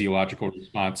physiological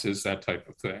responses, that type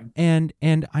of thing. And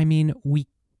I mean, we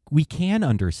can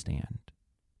understand.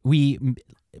 We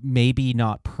maybe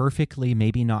not perfectly,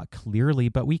 maybe not clearly,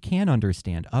 but we can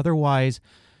understand. Otherwise,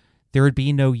 there would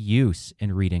be no use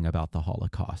in reading about the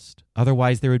Holocaust.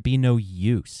 Otherwise, there would be no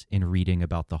use in reading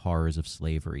about the horrors of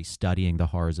slavery, studying the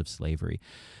horrors of slavery.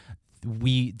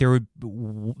 There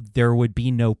would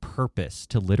be no purpose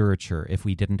to literature if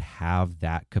we didn't have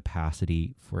that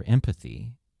capacity for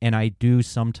empathy. And I do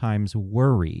sometimes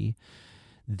worry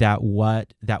that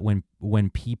when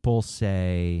people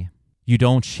say you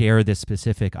don't share this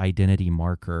specific identity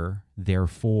marker,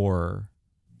 therefore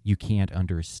you can't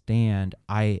understand.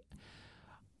 Well,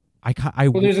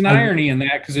 there's an irony in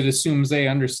that, because it assumes they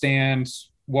understand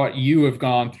what you have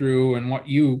gone through and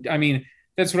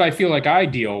that's what I feel like I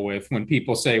deal with when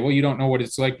people say, well, you don't know what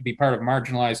it's like to be part of a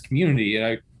marginalized community. And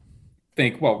I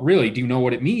think, well, really, do you know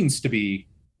what it means to be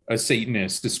a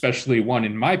Satanist, especially one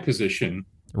in my position?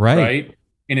 Right?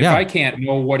 And if I can't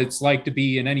know what it's like to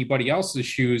be in anybody else's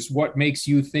shoes, what makes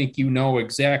you think you know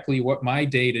exactly what my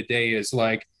day-to-day is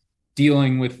like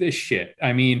dealing with this shit?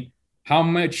 I mean, how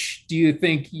much do you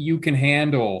think you can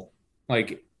handle,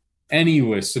 like, any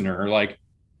listener? Like,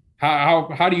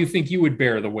 how do you think you would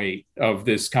bear the weight of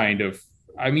this kind of?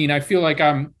 I mean, I feel like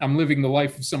I'm living the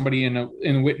life of somebody in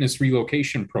a witness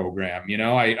relocation program. You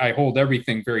know, I hold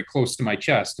everything very close to my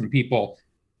chest, and people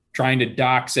trying to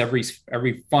dox every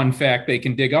fun fact they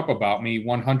can dig up about me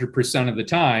 100% of the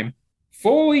time,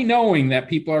 fully knowing that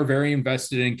people are very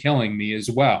invested in killing me as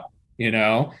well, you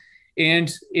know?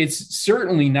 And it's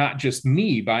certainly not just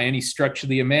me by any stretch of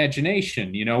the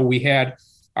imagination. You know, we had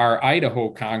our Idaho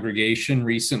congregation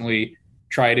recently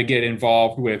try to get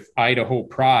involved with Idaho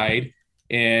Pride,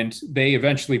 and they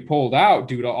eventually pulled out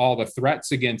due to all the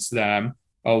threats against them.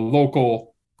 A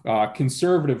local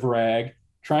conservative rag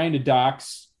trying to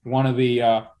dox one of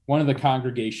the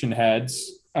congregation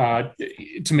heads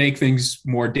to make things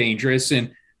more dangerous.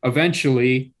 And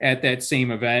eventually, at that same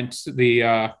event,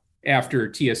 the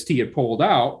after TST had pulled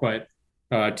out, but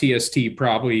TST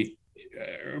probably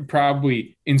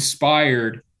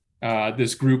inspired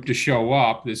this group to show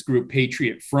up. This group,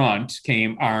 Patriot Front,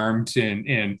 came armed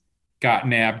and got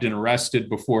nabbed and arrested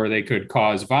before they could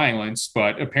cause violence.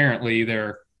 But apparently,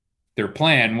 their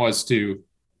plan was to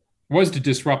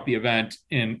disrupt the event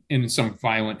in some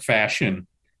violent fashion.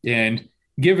 And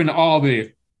given all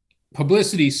the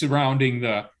publicity surrounding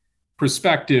the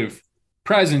prospective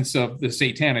presence of the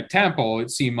Satanic Temple, it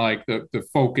seemed like the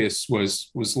focus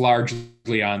was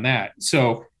largely on that.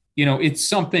 So, you know, it's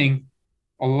something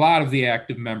a lot of the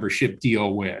active membership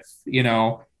deal with, you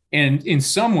know, and in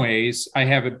some ways I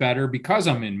have it better because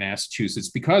I'm in Massachusetts,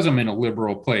 because I'm in a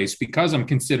liberal place, because I'm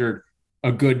considered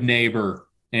a good neighbor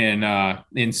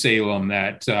in Salem,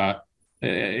 that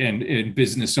and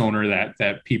business owner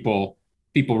that people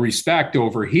respect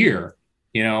over here,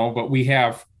 you know. But we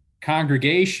have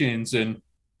congregations in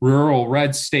rural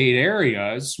red state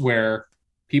areas where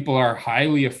people are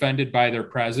highly offended by their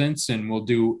presence and will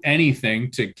do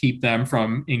anything to keep them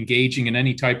from engaging in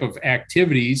any type of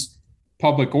activities,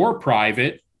 public or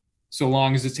private, so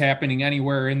long as it's happening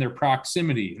anywhere in their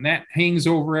proximity. And that hangs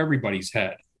over everybody's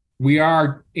head. We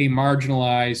are a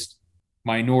marginalized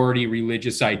minority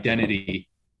religious identity,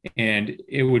 and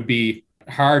it would be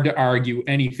hard to argue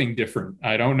anything different.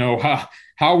 I don't know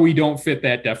how we don't fit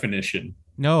that definition.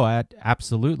 No,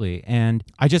 absolutely. And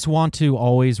I just want to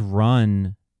always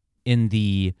run in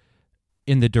the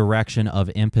direction of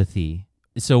empathy.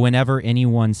 So whenever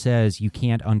anyone says you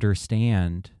can't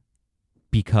understand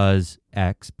because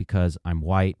X, because I'm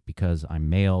white, because I'm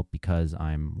male, because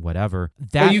I'm whatever,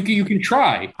 that well, you can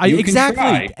try.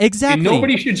 Exactly. And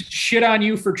nobody should shit on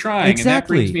you for trying. Exactly. And that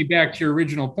brings me back to your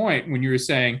original point when you were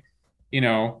saying, you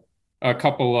know, a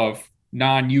couple of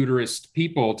non-uterus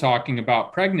people talking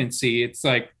about pregnancy. It's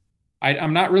like,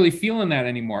 I'm not really feeling that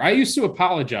anymore. I used to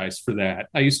apologize for that.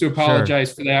 For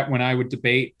that when I would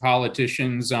debate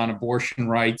politicians on abortion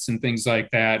rights and things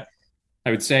like that. I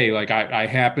would say, like, I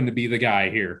happen to be the guy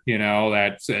here, you know,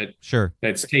 that's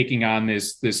taking on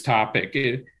this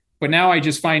topic. But now I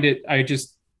just find it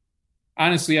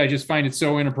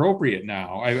so inappropriate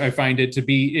now. I find it to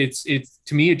be,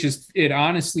 to me, it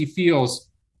honestly feels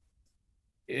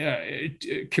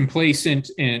complacent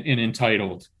and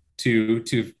entitled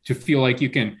to feel like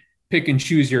you can pick and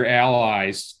choose your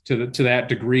allies to that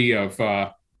degree of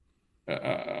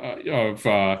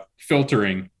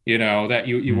filtering, you know, that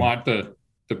you want the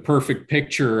perfect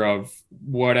picture of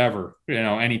whatever, you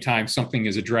know, anytime something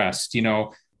is addressed. You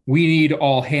know, we need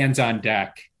all hands on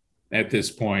deck at this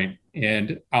point,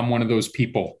 and I'm one of those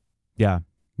people. Yeah,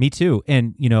 me too.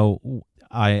 And, you know,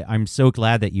 I'm so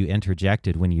glad that you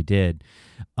interjected when you did.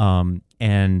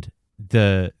 And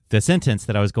the sentence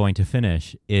that I was going to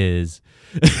finish is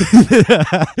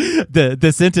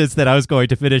the sentence that I was going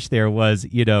to finish there was,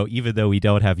 you know, even though we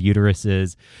don't have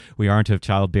uteruses, we aren't of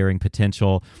childbearing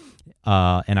potential,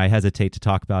 and I hesitate to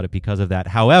talk about it because of that.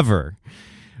 However,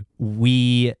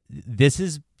 this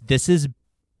is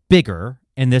bigger,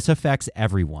 and this affects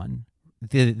everyone.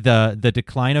 The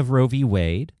decline of Roe v.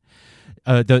 Wade,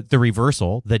 the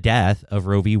reversal, the death of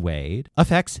Roe v. Wade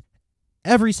affects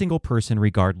every single person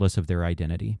regardless of their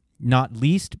identity, not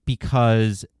least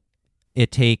because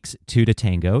it takes two to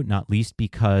tango, not least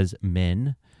because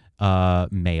males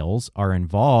are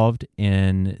involved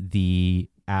in the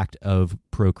act of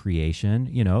procreation,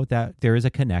 you know, that there is a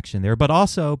connection there, but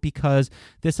also because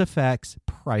this affects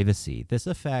privacy, this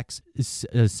affects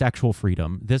sexual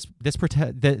freedom, this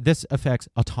affects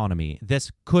autonomy,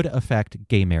 this could affect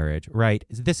gay marriage, right?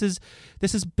 This is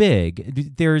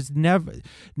big.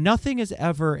 Nothing is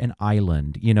ever an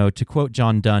island, you know, to quote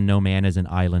John Donne, no man is an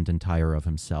island entire of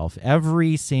himself.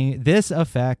 This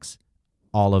affects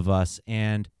all of us.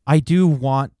 And I do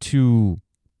want to,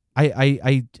 I'm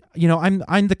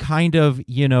the kind of,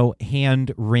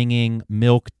 hand wringing,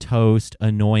 milk toast,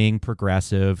 annoying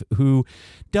progressive who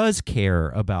does care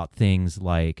about things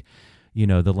like,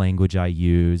 the language I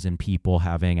use and people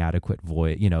having adequate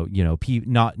voice,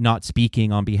 not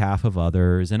speaking on behalf of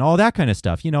others and all that kind of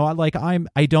stuff.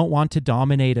 I don't want to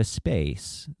dominate a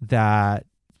space that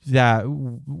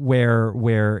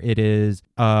where it is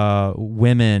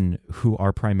women who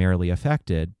are primarily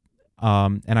affected.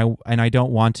 And I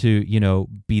don't want to,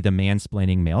 be the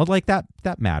mansplaining male. Like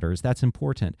that matters. That's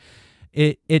important.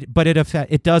 But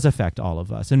it does affect all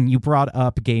of us. And you brought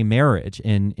up gay marriage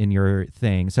in your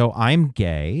thing. So I'm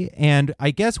gay. And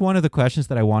I guess one of the questions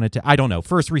that I wanted to, I don't know,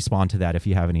 first respond to that if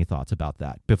you have any thoughts about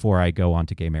that before I go on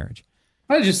to gay marriage.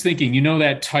 I was just thinking,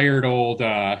 that tired old,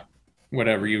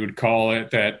 whatever you would call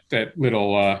it, that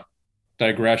little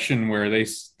digression where they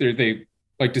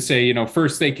like to say,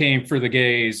 first they came for the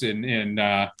gays and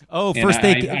I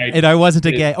wasn't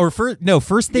a gay, or first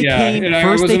they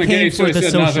came for the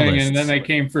socialists, nothing, and then they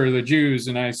came for the Jews,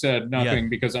 and I said nothing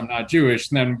because I'm not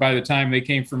Jewish. And then by the time they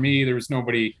came for me, there was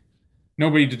nobody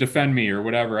to defend me or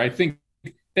whatever. I think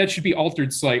that should be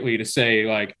altered slightly to say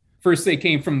like, first they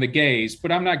came from the gays,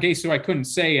 but I'm not gay, so I couldn't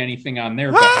say anything on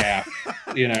their behalf.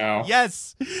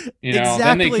 Yes, exactly.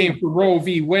 Then they came for Roe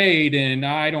v. Wade, and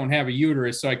I don't have a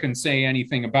uterus, so I couldn't say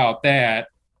anything about that.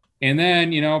 And then,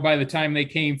 by the time they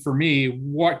came for me,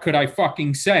 what could I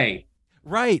fucking say?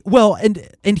 Right. Well,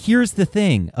 and here's the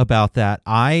thing about that.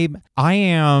 I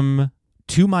am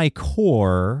to my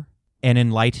core an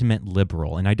Enlightenment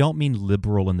liberal, and I don't mean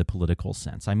liberal in the political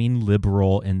sense. I mean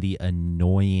liberal in the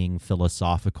annoying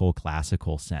philosophical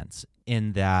classical sense,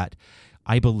 in that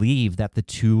I believe that the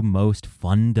two most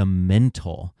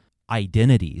fundamental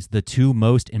identities, the two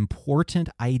most important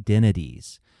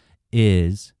identities,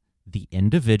 is the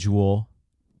individual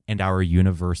and our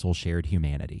universal shared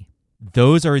humanity.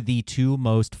 Those are the two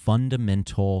most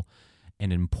fundamental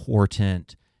and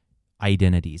important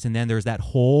identities. And then there's that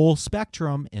whole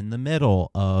spectrum in the middle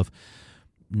of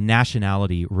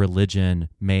nationality, religion,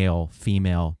 male,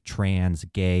 female, trans,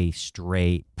 gay,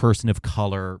 straight, person of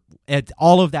color,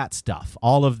 all of that stuff,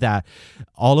 all of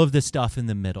the stuff in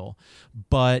the middle.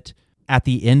 But at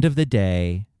the end of the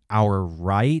day, our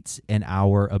rights and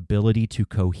our ability to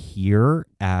cohere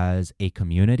as a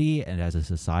community and as a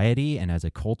society and as a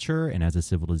culture and as a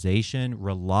civilization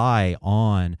rely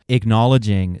on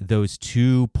acknowledging those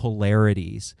two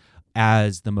polarities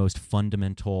as the most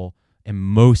fundamental and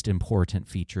most important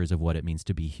features of what it means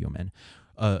to be human.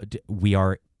 We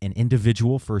are an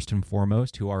individual first and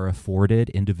foremost who are afforded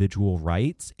individual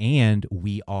rights, and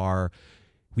we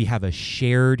have a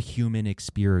shared human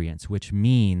experience, which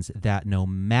means that no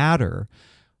matter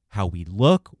how we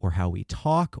look or how we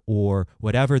talk or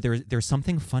whatever, there's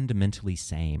something fundamentally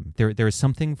same. There's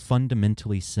something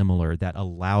fundamentally similar that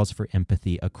allows for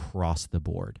empathy across the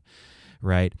board,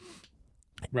 right?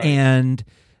 And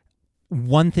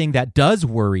one thing that does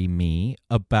worry me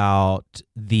about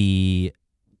the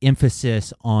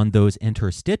emphasis on those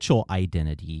interstitial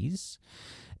identities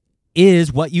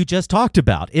is what you just talked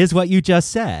about, is what you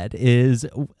just said, is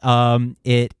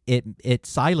it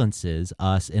silences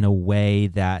us in a way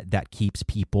that keeps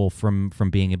people from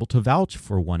being able to vouch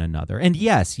for one another. And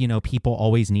yes, people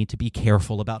always need to be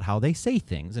careful about how they say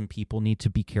things, and people need to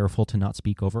be careful to not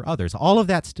speak over others. All of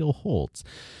that still holds.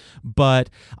 But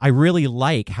I really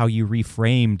like how you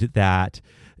reframed that.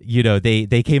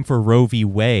 They came for Roe v.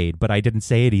 Wade, but I didn't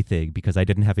say anything because I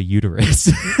didn't have a uterus.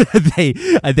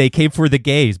 They came for the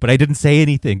gays, but I didn't say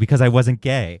anything because I wasn't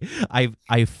gay. I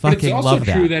fucking love that. But it's also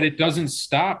true that it doesn't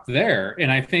stop there.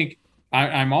 And I think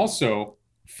I'm also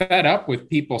fed up with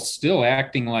people still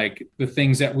acting like the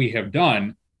things that we have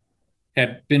done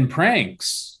had been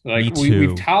pranks. Like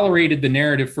we've tolerated the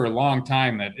narrative for a long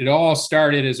time that it all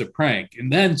started as a prank,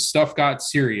 and then stuff got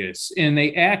serious. And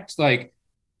they act like,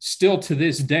 still to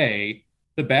this day,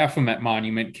 the Baphomet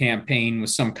Monument campaign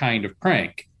was some kind of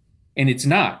prank. And it's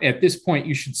not. At this point,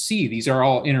 you should see these are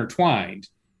all intertwined.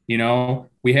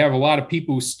 We have a lot of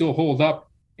people who still hold up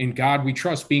 "In God We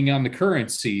Trust" being on the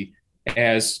currency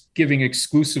as giving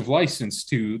exclusive license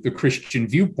to the Christian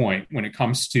viewpoint when it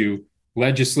comes to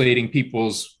legislating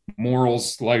people's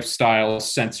morals, lifestyles,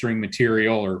 censoring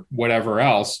material, or whatever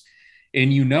else.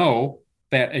 And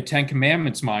that a Ten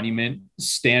Commandments monument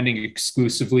standing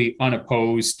exclusively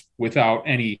unopposed without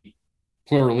any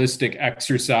pluralistic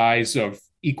exercise of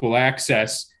equal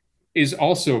access is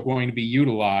also going to be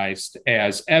utilized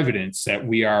as evidence that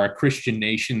we are a Christian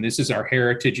nation. This is our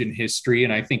heritage and history.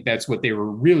 And I think that's what they were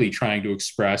really trying to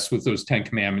express with those Ten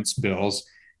Commandments bills,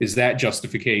 is that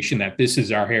justification that this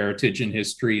is our heritage and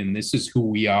history and this is who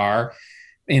we are.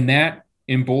 And that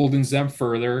emboldens them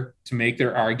further to make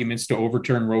their arguments to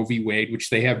overturn Roe v. Wade, which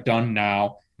they have done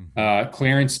now.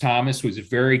 Clarence Thomas was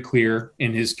very clear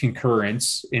in his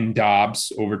concurrence in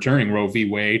Dobbs overturning Roe v.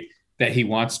 Wade that he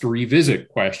wants to revisit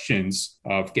questions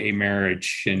of gay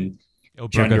marriage and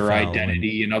gender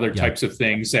identity and other types of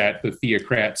things that the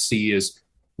theocrats see as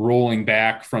rolling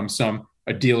back from some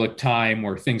idyllic time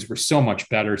where things were so much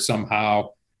better somehow,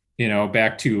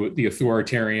 back to the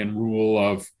authoritarian rule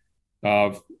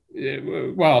of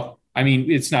well, I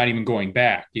mean, it's not even going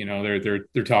back.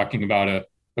 They're talking about a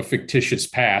fictitious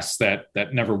past that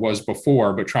never was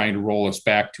before, but trying to roll us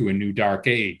back to a new dark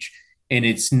age. And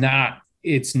it's not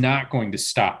going to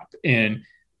stop. And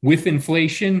with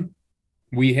inflation,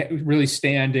 we really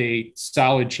stand a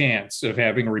solid chance of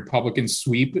having a Republican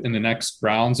sweep in the next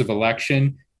rounds of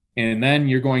election. And then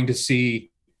you're going to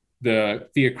see the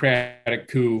theocratic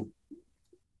coup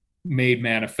made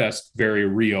manifest very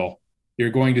real. You're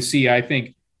going to see, I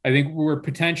think we're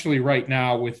potentially right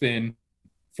now within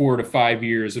 4 to 5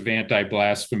 years of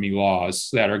anti-blasphemy laws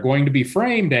that are going to be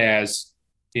framed as,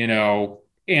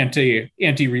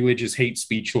 anti-religious hate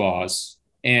speech laws.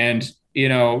 And,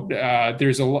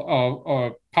 there's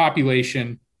a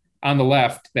population on the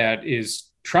left that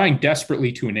is trying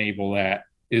desperately to enable that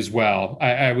as well.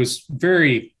 I was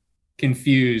very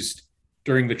confused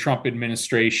during the Trump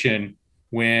administration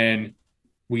when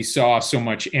we saw so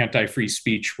much anti-free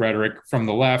speech rhetoric from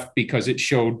the left, because it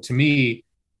showed to me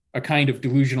a kind of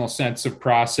delusional sense of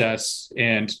process.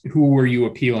 And who were you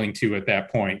appealing to at that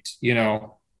point?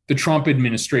 The Trump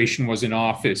administration was in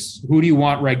office. Who do you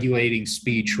want regulating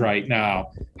speech right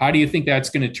now? How do you think that's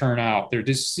going to turn out? There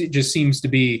just seems to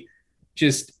be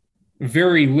just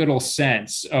very little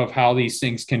sense of how these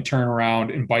things can turn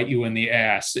around and bite you in the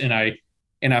ass.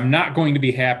 And I'm not going to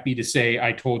be happy to say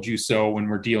I told you so when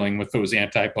we're dealing with those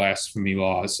anti-blasphemy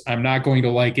laws. I'm not going to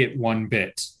like it one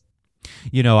bit.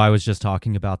 I was just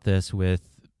talking about this with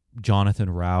Jonathan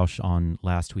Rauch on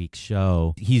last week's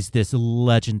show. He's this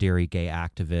legendary gay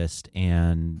activist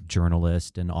and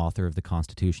journalist and author of The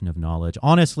Constitution of Knowledge.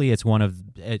 Honestly, it's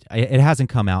it hasn't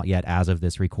come out yet as of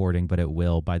this recording, but it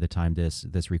will by the time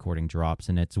this recording drops.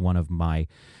 And it's one of my,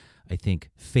 I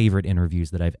think, favorite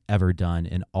interviews that I've ever done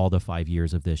in all the 5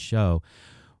 years of this show.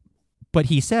 But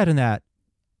he said in that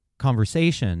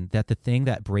conversation that the thing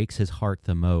that breaks his heart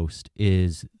the most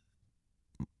is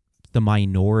the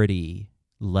minority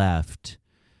left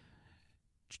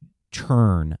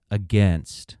turn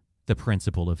against the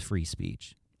principle of free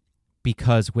speech,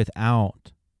 because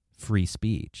without free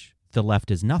speech, the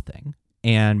left is nothing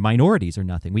and minorities are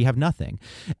nothing. We have nothing.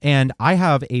 And I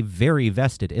have a very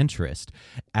vested interest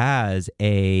as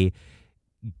a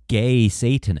gay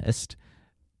Satanist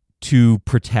to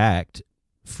protect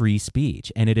free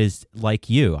speech. And it is like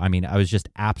you. I mean, I was just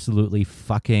absolutely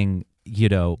fucking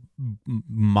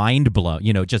mind blown,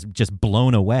 just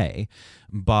blown away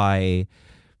by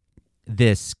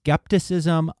this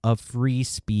skepticism of free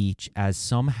speech as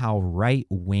somehow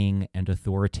right-wing and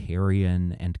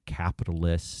authoritarian and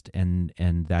capitalist, and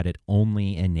that it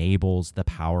only enables the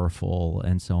powerful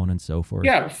and so on and so forth.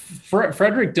 Yeah,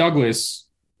 Frederick Douglass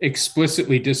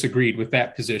explicitly disagreed with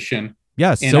that position.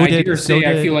 Yes, and I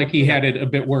feel like he had it a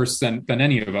bit worse than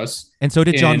any of us. And so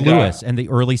did John Lewis and the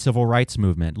early civil rights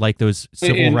movement, like those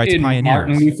civil rights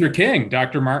pioneers.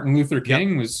 Dr. Martin Luther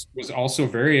King was also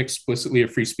very explicitly a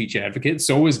free speech advocate.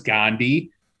 So was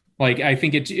Gandhi. Like, I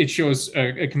think it shows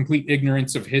a complete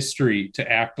ignorance of history to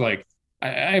act like,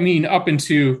 I mean, up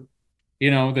into, the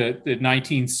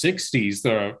 1960s,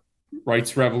 the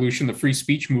rights revolution, the free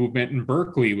speech movement in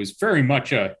Berkeley was very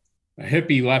much a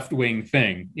hippie left-wing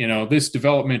thing. This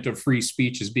development of free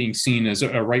speech as being seen as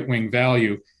a right-wing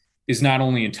value is not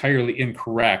only entirely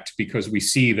incorrect, because we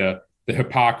see the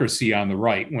hypocrisy on the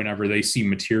right whenever they see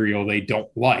material they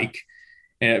don't like,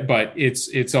 but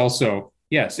it's also,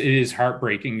 yes, it is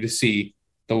heartbreaking to see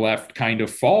the left kind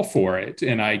of fall for it.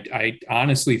 And I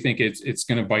honestly think it's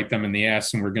going to bite them in the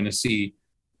ass, and we're going to see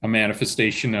a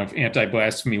manifestation of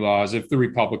anti-blasphemy laws if the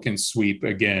Republicans sweep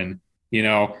again.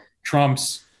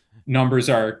 Trump's numbers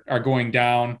are going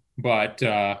down, but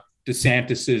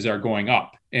DeSantis's are going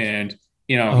up, and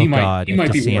he might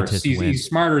be worse. He's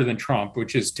smarter than Trump,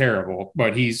 which is terrible,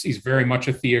 but he's very much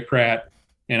a theocrat,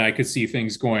 and I could see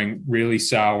things going really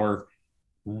sour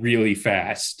really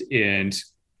fast, and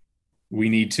we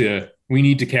need to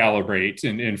calibrate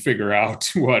and figure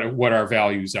out what our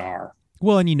values are.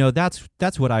 Well, and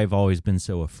that's what I've always been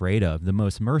so afraid of. The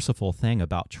most merciful thing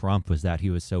about Trump was that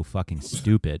he was so fucking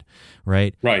stupid,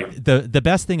 right? Right. The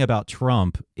best thing about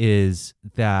Trump is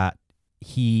that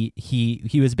he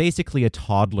was basically a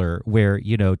toddler, where,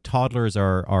 you know, toddlers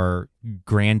are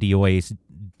grandiose,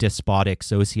 despotic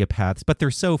sociopaths, but they're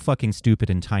so fucking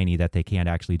stupid and tiny that they can't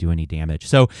actually do any damage.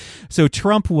 So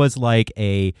Trump was like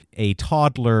a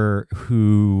toddler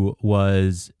who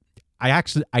was, I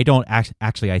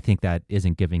think that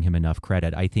isn't giving him enough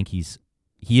credit. I think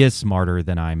he is smarter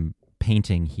than I'm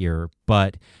painting here,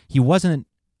 but he wasn't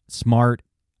smart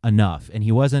enough, and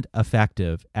he wasn't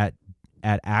effective at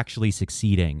actually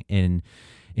succeeding in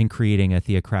creating a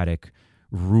theocratic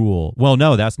rule. Well,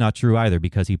 no, that's not true either,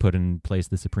 because he put in place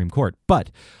the Supreme Court.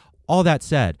 But all that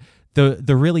said,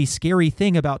 the really scary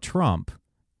thing about Trump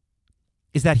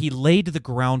is that he laid the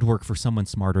groundwork for someone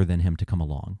smarter than him to come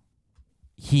along.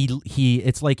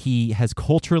 It's like he has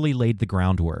culturally laid the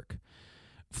groundwork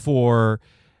for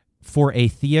a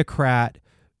theocrat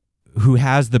who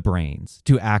has the brains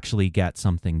to actually get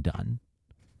something done.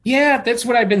 Yeah, that's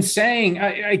what I've been saying.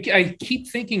 I keep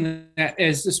thinking that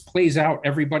as this plays out,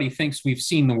 everybody thinks we've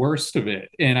seen the worst of it.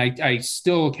 And I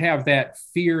still have that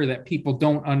fear that people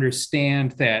don't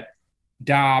understand that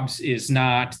Dobbs is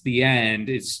not the end.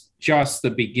 It's just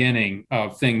the beginning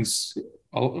of things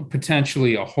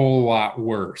potentially a whole lot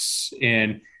worse.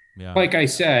 And like I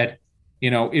said, you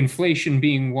know, inflation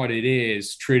being what it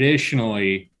is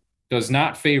traditionally does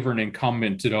not favor an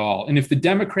incumbent at all. And if the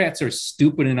Democrats are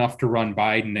stupid enough to run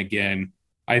Biden again,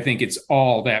 I think it's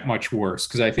all that much worse,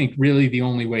 because I think really the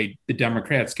only way the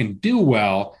Democrats can do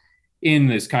well in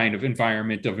this kind of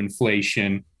environment of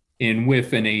inflation and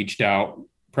with an aged out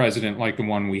president like the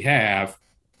one we have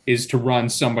is to run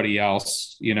somebody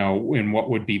else, you know, in what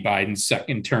would be Biden's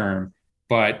second term.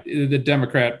 But the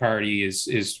Democrat Party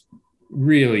is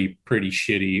really pretty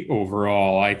shitty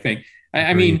overall, I think.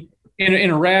 I mean,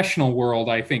 in a rational world,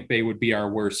 I think they would be our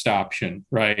worst option,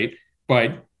 right?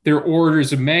 But they're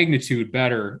orders of magnitude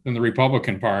better than the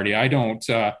Republican Party. I don't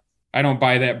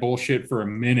buy that bullshit for a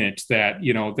minute that,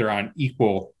 you know, they're on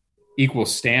equal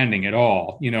standing at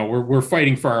all. You know, we're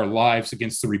fighting for our lives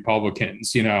against the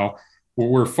Republicans. You know,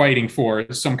 we're fighting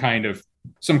for some kind of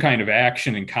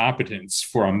action and competence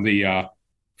from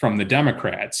the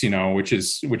Democrats. You know, which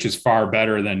is far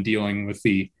better than dealing with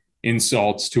the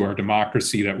insults to our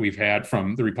democracy that we've had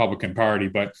from the Republican Party.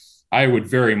 But I would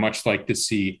very much like to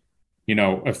see, you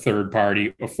know, a third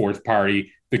party, a fourth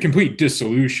party, the complete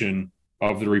dissolution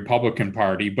of the Republican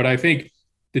Party. But I think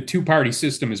the two-party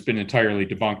system has been entirely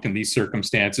debunked in these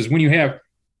circumstances. When you have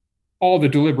all the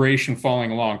deliberation falling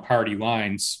along party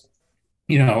lines,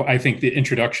 you know, I think the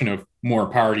introduction of more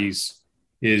parties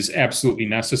is absolutely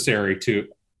necessary to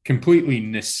completely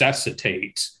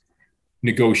necessitate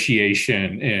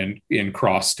negotiation and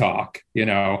crosstalk, you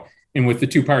know. And with the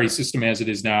two-party system as it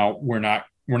is now, we're not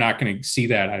going to see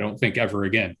that, I don't think, ever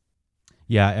again.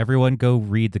 Yeah, everyone go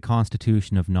read The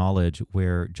Constitution of Knowledge,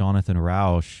 where Jonathan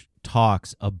Rauch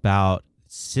talks about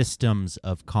systems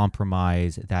of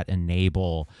compromise that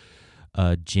enable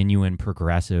a genuine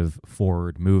progressive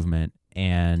forward movement,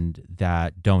 and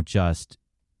that don't just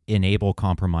enable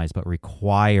compromise but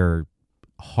require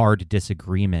hard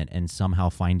disagreement and somehow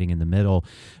finding in the middle,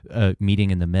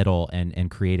 meeting in the middle, and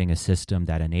creating a system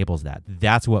that enables that.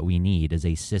 That's what we need, is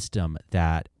a system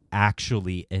that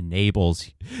actually enables,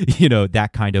 you know,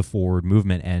 that kind of forward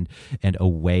movement and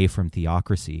away from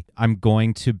theocracy. I'm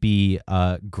going to be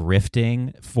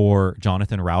grifting for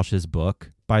Jonathan Rauch's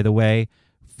book, by the way,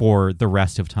 for the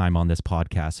rest of time on this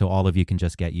podcast, so all of you can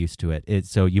just get used to it.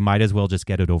 So you might as well just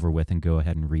get it over with and go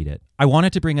ahead and read it. I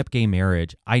wanted to bring up gay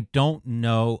marriage. I don't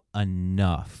know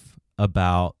enough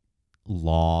about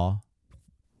law.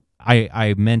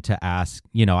 I meant to ask,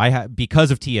 you know, because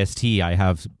of TST, I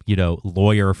have, you know,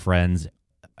 lawyer friends.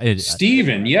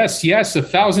 Stephen, yes,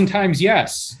 1,000 times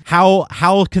yes.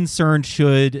 How concerned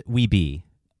should we be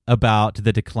about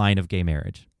the decline of gay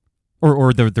marriage?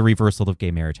 Or the reversal of gay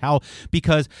marriage? How?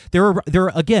 Because there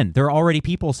are already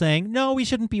people saying, no, we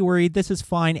shouldn't be worried, this is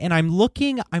fine. And I'm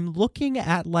looking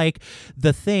at like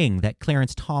the thing that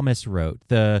Clarence Thomas wrote,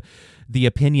 the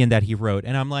opinion that he wrote,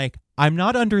 and I'm like, I'm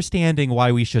not understanding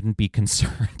why we shouldn't be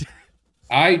concerned.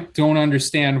 I don't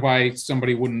understand why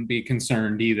somebody wouldn't be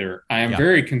concerned either. I am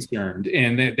very concerned,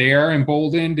 and they are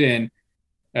emboldened. And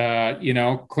you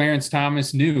know, Clarence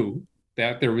Thomas knew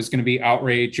that there was going to be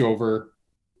outrage over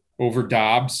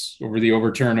Dobbs, over the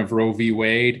overturn of Roe v.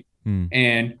 Wade,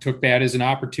 and took that as an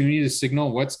opportunity to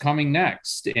signal what's coming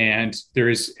next. And there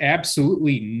is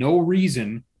absolutely no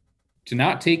reason to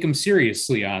not take him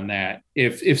seriously on that.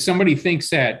 If somebody thinks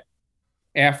that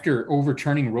after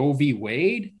overturning Roe v.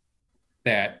 Wade,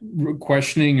 that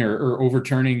questioning or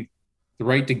overturning the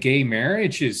right to gay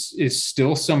marriage is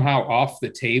still somehow off the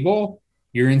table,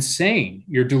 you're insane.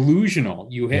 You're delusional.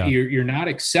 Yeah. You're not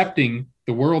accepting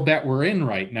the world that we're in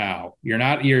right now.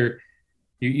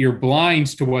 You're blind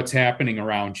to what's happening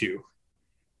around you.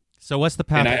 So what's the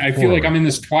And path I feel like forward? I'm in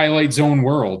this Twilight Zone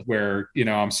world where,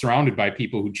 I'm surrounded by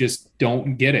people who just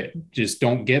don't get it, just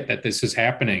don't get that this is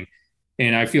happening.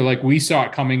 And I feel like we saw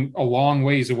it coming a long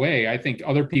ways away. I think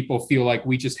other people feel like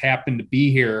we just happened to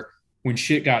be here when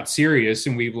shit got serious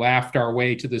and we've laughed our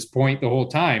way to this point the whole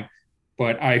time.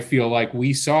 But I feel like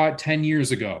we saw it 10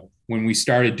 years ago when we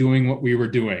started doing what we were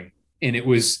doing. And it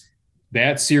was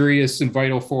that serious and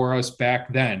vital for us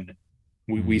back then.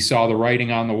 We saw the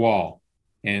writing on the wall.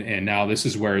 And now this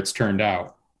is where it's turned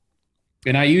out.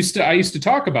 And I used to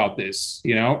talk about this,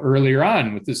 earlier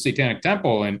on with the Satanic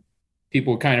Temple, and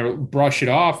people kind of brush it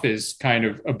off as kind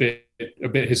of a bit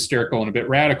hysterical and a bit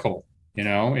radical,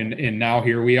 and now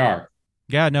here we are.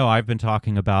 Yeah, no, I've been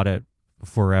talking about it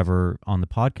forever on the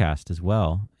podcast as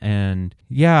well. And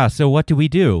yeah, so what do we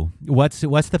do? What's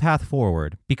the path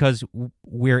forward? Because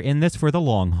we're in this for the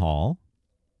long haul.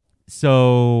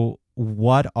 So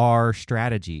what are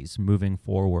strategies moving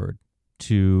forward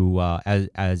to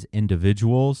as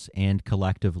individuals and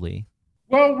collectively?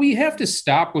 Well, we have to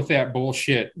stop with that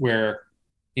bullshit where,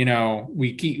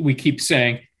 we keep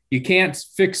saying you can't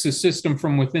fix the system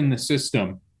from within the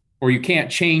system, or you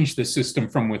can't change the system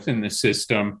from within the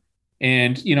system.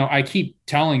 And, I keep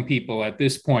telling people at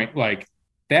this point, like,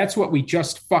 that's what we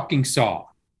just fucking saw.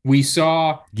 We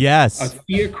saw a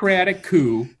theocratic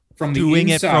coup from the doing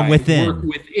inside, it from within, work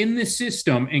within the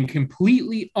system and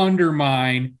completely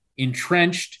undermine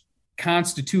entrenched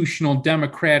constitutional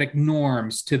democratic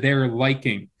norms to their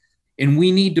liking. And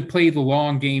we need to play the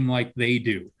long game like they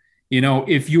do.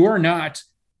 If you're not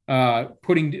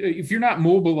if you're not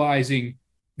mobilizing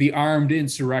the armed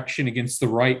insurrection against the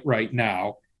right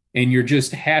now, and you're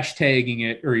just hashtagging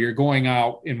it, or you're going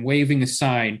out and waving a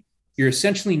sign, you're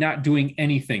essentially not doing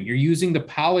anything. You're using the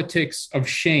politics of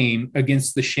shame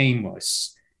against the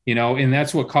shameless, and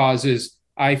that's what causes,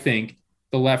 I think,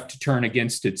 the left to turn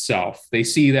against itself. They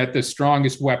see that the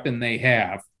strongest weapon they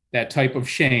have, that type of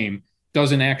shame,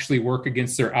 doesn't actually work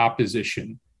against their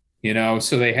opposition,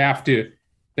 so they have to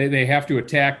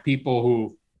attack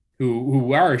people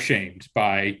who are ashamed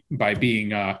by being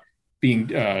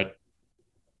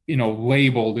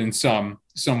labeled in some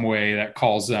way that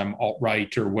calls them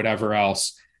alt-right or whatever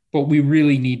else. But we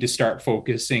really need to start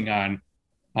focusing on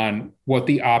what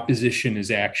the opposition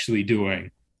is actually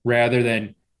doing, rather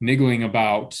than niggling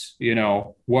about,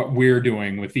 what we're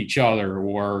doing with each other,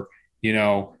 or,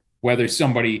 whether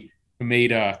somebody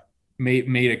made a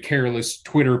careless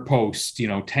Twitter post,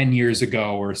 10 years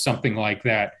ago or something like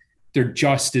that. There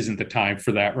just isn't the time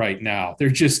for that right now. There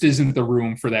just isn't the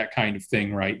room for that kind of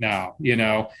thing right now.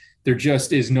 There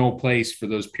just is no place for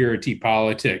those purity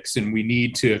politics. And we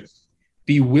need to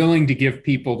be willing to give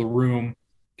people the room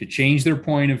to change their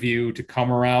point of view, to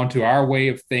come around to our way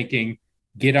of thinking,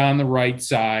 get on the right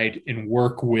side and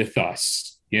work with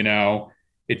us.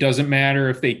 It doesn't matter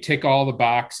if they tick all the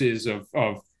boxes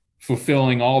of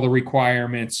fulfilling all the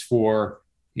requirements for,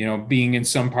 being in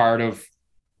some part of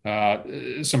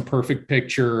some perfect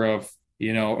picture of,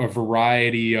 a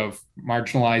variety of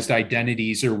marginalized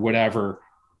identities or whatever.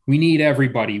 We need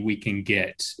everybody we can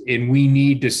get. And we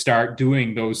need to start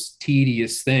doing those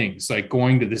tedious things, like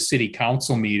going to the city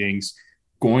council meetings,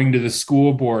 going to the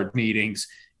school board meetings,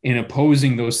 and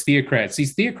opposing those theocrats.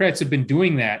 These theocrats have been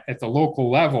doing that at the local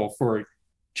level for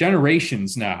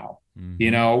generations now.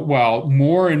 While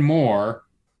more and more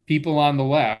people on the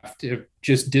left have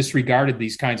just disregarded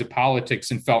these kinds of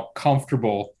politics and felt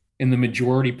comfortable in the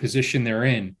majority position they're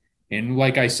in. And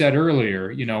like I said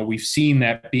earlier, we've seen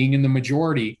that being in the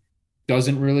majority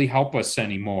doesn't really help us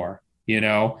anymore.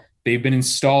 They've been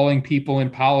installing people in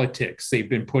politics. They've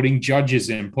been putting judges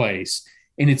in place.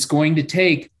 And it's going to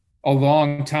take a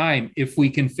long time if we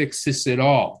can fix this at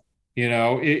all.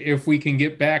 If we can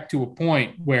get back to a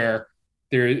point where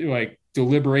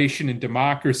deliberation and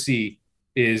democracy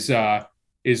is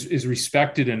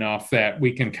respected enough that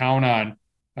we can count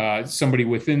on somebody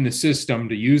within the system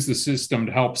to use the system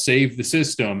to help save the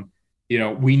system.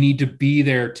 We need to be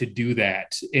there to do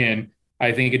that. And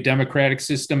I think a democratic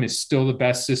system is still the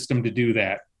best system to do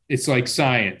that. It's like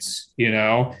science,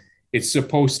 it's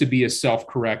supposed to be a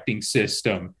self-correcting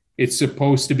system. It's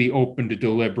supposed to be open to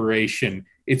deliberation.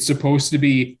 It's supposed to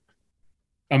be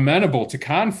amenable to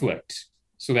conflict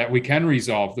so that we can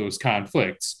resolve those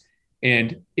conflicts.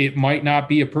 And it might not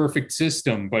be a perfect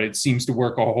system, but it seems to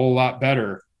work a whole lot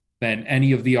better than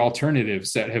any of the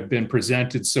alternatives that have been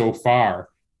presented so far.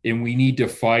 And we need to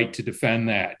fight to defend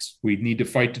that. We need to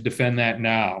fight to defend that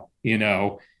now,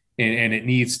 and it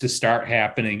needs to start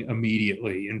happening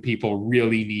immediately. And people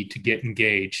really need to get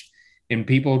engaged. And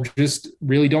people just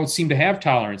really don't seem to have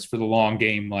tolerance for the long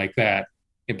game like that.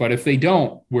 But if they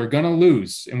don't, we're going to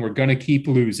lose, and we're going to keep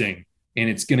losing, and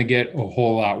it's going to get a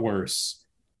whole lot worse.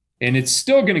 And it's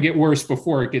still going to get worse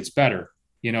before it gets better,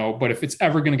 but if it's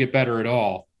ever going to get better at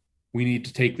all, we need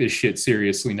to take this shit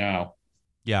seriously now.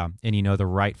 Yeah. And, the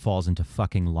right falls into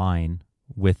fucking line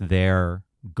with their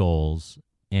goals.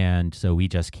 And so we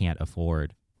just can't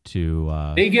afford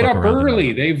to. They get up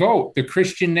early. They vote. The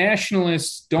Christian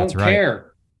nationalists don't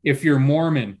care if you're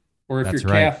Mormon or if you're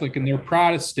Catholic and they're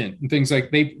Protestant and things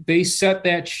like they set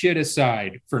that shit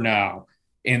aside for now.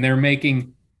 And they're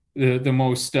making the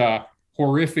most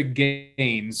horrific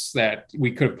gains that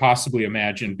we could possibly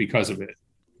imagine because of it.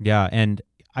 Yeah. And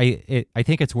I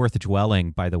think it's worth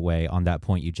dwelling, by the way, on that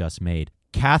point you just made.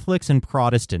 Catholics and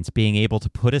Protestants being able to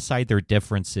put aside their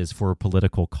differences for a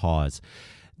political cause.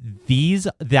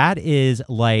 That is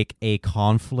like a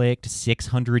conflict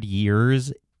 600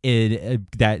 years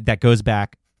that goes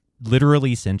back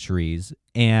literally centuries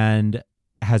and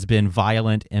has been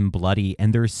violent and bloody,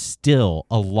 and there's still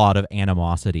a lot of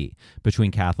animosity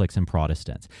between Catholics and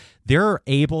Protestants. They're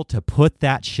able to put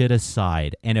that shit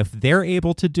aside, and if they're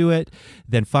able to do it,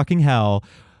 then fucking hell,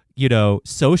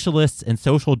 socialists and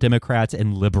social democrats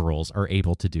and liberals are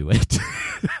able to do it.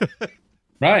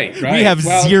 Right. We have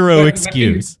zero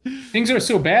excuse. Things are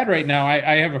so bad right now.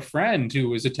 I have a friend who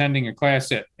was attending a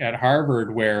class at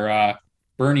Harvard where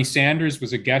Bernie Sanders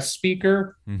was a guest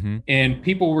speaker, and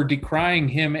people were decrying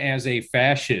him as a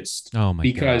fascist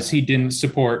because he didn't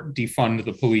support defund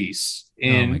the police.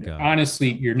 And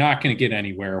honestly, you're not going to get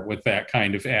anywhere with that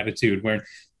kind of attitude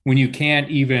when you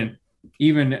can't even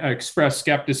express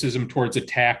skepticism towards a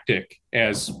tactic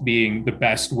as being the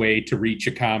best way to reach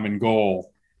a common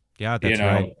goal. Yeah, that's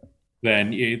right. Then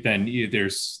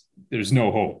there's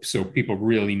no hope. So people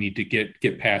really need to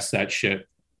get past that shit.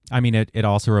 I mean, it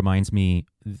also reminds me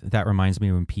when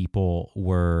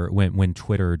when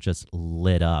Twitter just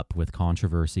lit up with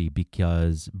controversy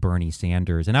because Bernie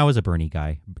Sanders, and I was a Bernie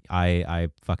guy. I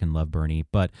fucking love Bernie,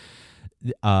 but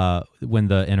when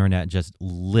the internet just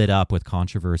lit up with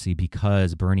controversy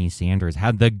because Bernie Sanders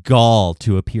had the gall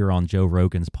to appear on Joe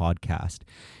Rogan's podcast.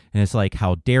 And it's like,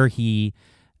 how dare he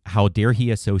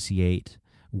associate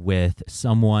with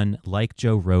someone like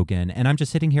Joe Rogan? And I'm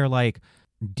just sitting here like,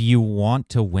 do you want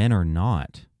to win or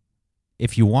not?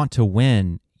 If you want to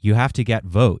win, you have to get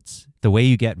votes. The way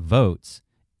you get votes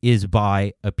is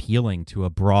by appealing to a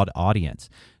broad audience.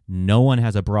 No one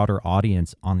has a broader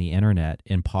audience on the internet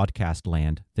in podcast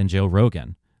land than Joe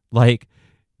Rogan. Like,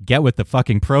 get with the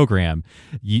fucking program.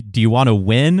 Do you want to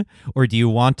win, or do you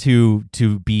want to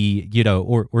be,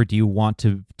 or do you want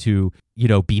to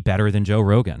be better than Joe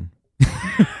Rogan?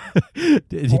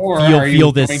 Or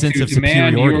feel this sense of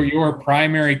superiority. Your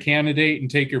primary candidate and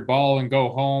take your ball and go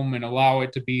home and allow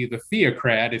it to be the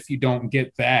theocrat if you don't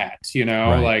get that,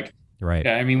 Right.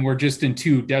 I mean, we're just in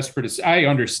too desperate. I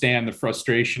understand the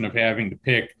frustration of having to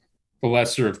pick the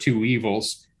lesser of two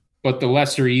evils, but the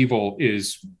lesser evil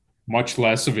is much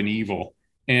less of an evil.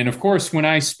 And of course, when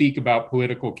I speak about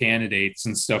political candidates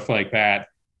and stuff like that,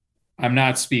 I'm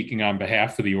not speaking on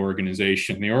behalf of the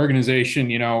organization. The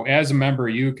organization, as a member,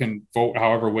 you can vote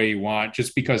however way you want,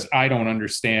 just because I don't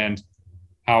understand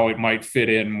how it might fit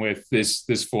in with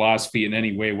this philosophy in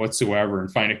any way whatsoever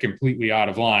and find it completely out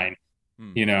of line.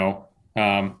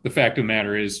 The fact of the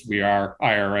matter is we are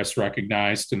IRS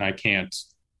recognized, and I can't,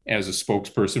 as a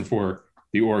spokesperson for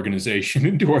the organization,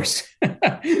 endorse.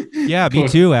 Yeah, me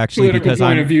too, actually, because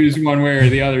point of views one way or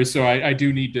the other. So I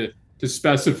do need to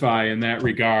specify in that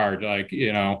regard, vote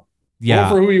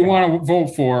for who you want to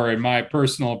vote for. And my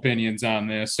personal opinions on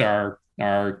this are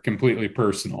completely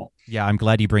personal. Yeah, I'm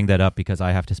glad you bring that up because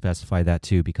I have to specify that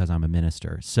too because I'm a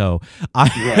minister. So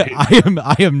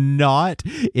I am not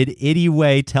in any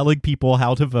way telling people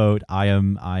how to vote.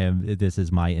 This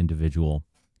is my individual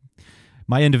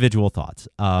thoughts.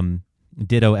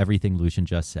 Ditto everything Lucien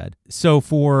just said. So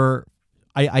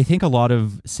I think a lot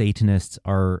of Satanists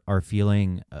are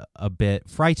feeling a bit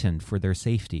frightened for their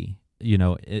safety,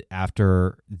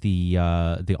 after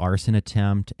the arson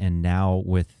attempt, and now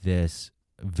with this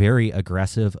very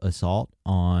aggressive assault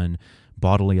on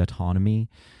bodily autonomy.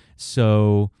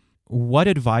 So what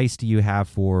advice do you have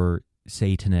for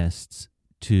Satanists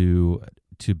to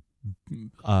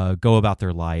go about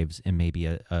their lives in maybe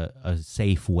a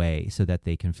safe way so that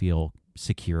they can feel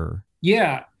secure?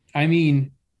 Yeah, I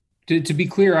mean, To be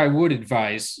clear, I would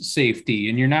advise safety,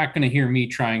 and you're not going to hear me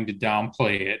trying to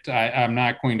downplay it. I'm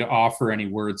not going to offer any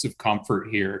words of comfort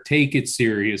here. Take it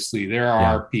seriously. There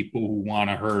are people who want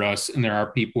to hurt us, and there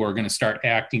are people who are going to start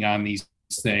acting on these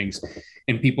things,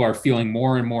 and people are feeling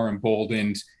more and more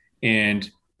emboldened. And,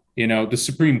 the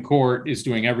Supreme Court is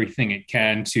doing everything it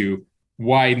can to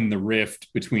widen the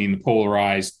rift between the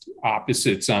polarized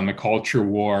opposites on the culture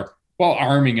war while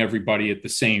arming everybody at the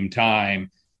same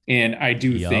time. And I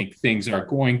do think things are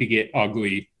going to get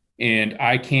ugly. And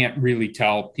I can't really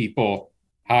tell people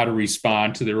how to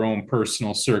respond to their own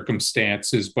personal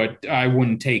circumstances, but I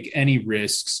wouldn't take any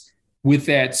risks. With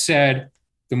that said,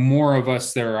 the more of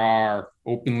us there are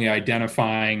openly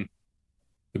identifying,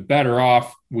 the better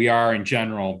off we are in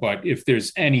general. But if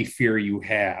there's any fear you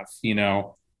have,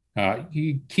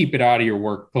 you keep it out of your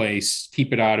workplace,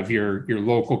 keep it out of your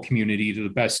local community to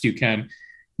the best you can.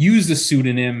 Use the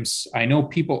pseudonyms. I know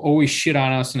people always shit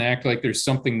on us and act like there's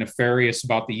something nefarious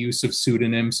about the use of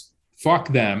pseudonyms. Fuck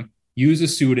them. Use a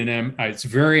pseudonym. It's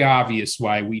very obvious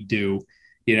why we do,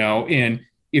 and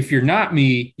if you're not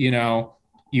me,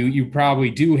 you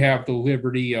probably do have the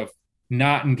liberty of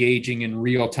not engaging in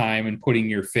real time and putting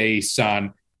your face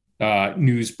on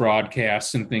news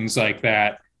broadcasts and things like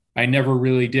that. I never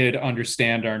really did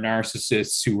understand our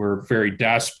narcissists who were very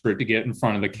desperate to get in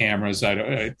front of the cameras.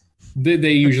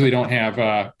 They usually don't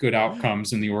have good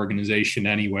outcomes in the organization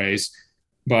anyways,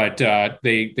 but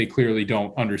they clearly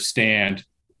don't understand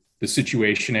the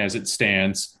situation as it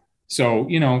stands. So,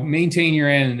 maintain your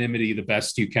anonymity the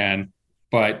best you can,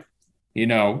 but,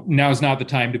 now's not the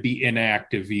time to be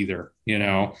inactive either,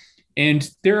 and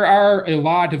there are a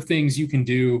lot of things you can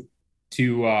do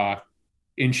to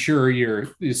ensure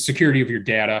the security of your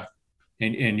data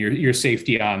and your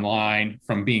safety online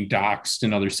from being doxxed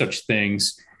and other such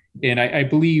things. And I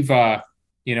believe, I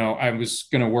was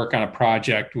going to work on a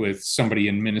project with somebody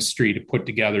in ministry to put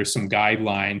together some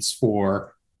guidelines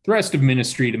for the rest of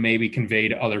ministry to maybe convey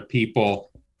to other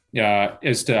people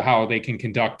as to how they can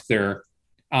conduct their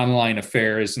online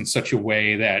affairs in such a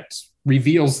way that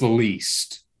reveals the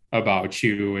least about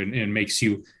you and makes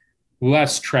you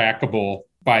less trackable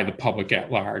by the public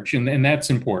at large. And that's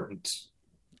important.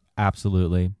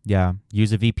 Absolutely. Yeah.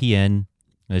 Use a VPN.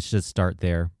 Let's just start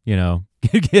there,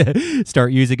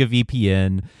 start using a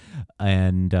VPN.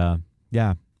 And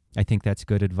I think that's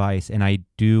good advice. And I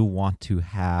do want to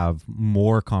have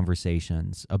more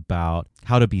conversations about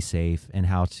how to be safe and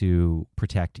how to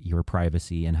protect your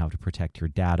privacy and how to protect your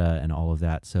data and all of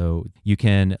that. So you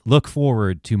can look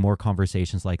forward to more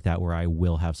conversations like that where I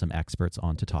will have some experts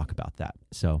on to talk about that.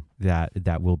 So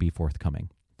that will be forthcoming.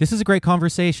 This is a great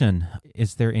conversation.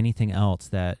 Is there anything else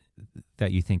that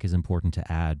you think is important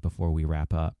to add before we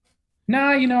wrap up? Nah,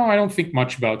 I don't think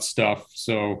much about stuff,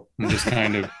 so I'm just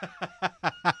kind of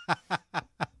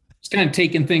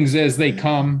taking things as they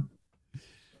come.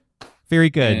 Very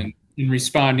good. And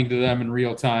responding to them in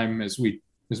real time as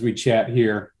we chat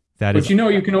here. But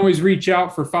you can always reach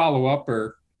out for follow up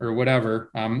or whatever.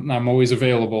 I'm always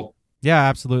available. Yeah,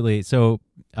 absolutely. So,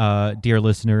 dear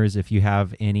listeners, if you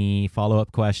have any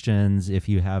follow-up questions, if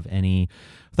you have any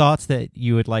thoughts that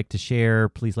you would like to share,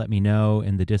 please let me know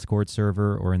in the Discord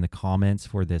server or in the comments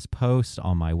for this post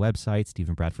on my website,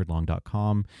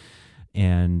 stephenbradfordlong.com.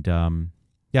 And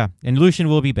and Lucien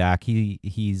will be back.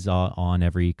 He's on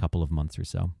every couple of months or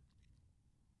so.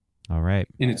 All right.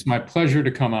 And it's my pleasure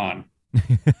to come on.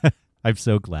 I'm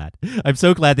so glad. I'm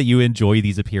so glad that you enjoy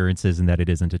these appearances and that it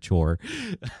isn't a chore.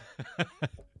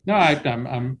 No,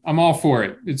 I'm all for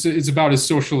it. It's about as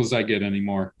social as I get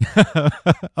anymore.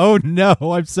 Oh no,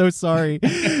 I'm so sorry.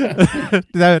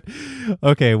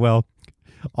 Okay, well,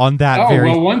 on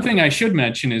that. One thing I should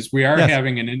mention is we are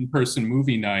having an in-person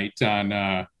movie night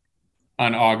on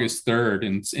August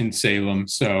 3rd in Salem.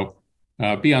 So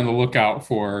be on the lookout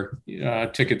for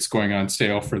tickets going on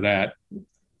sale for that.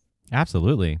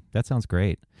 Absolutely. That sounds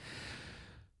great.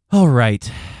 All right.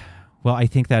 Well, I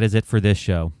think that is it for this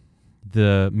show.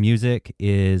 The music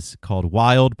is called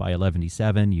Wild by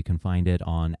 11D7. You can find it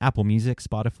on Apple Music,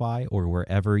 Spotify, or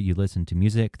wherever you listen to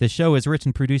music. The show is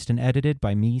written, produced, and edited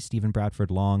by me, Stephen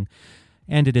Bradford Long,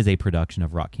 and it is a production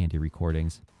of Rock Candy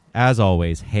Recordings. As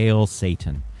always, hail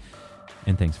Satan,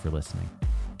 and thanks for listening.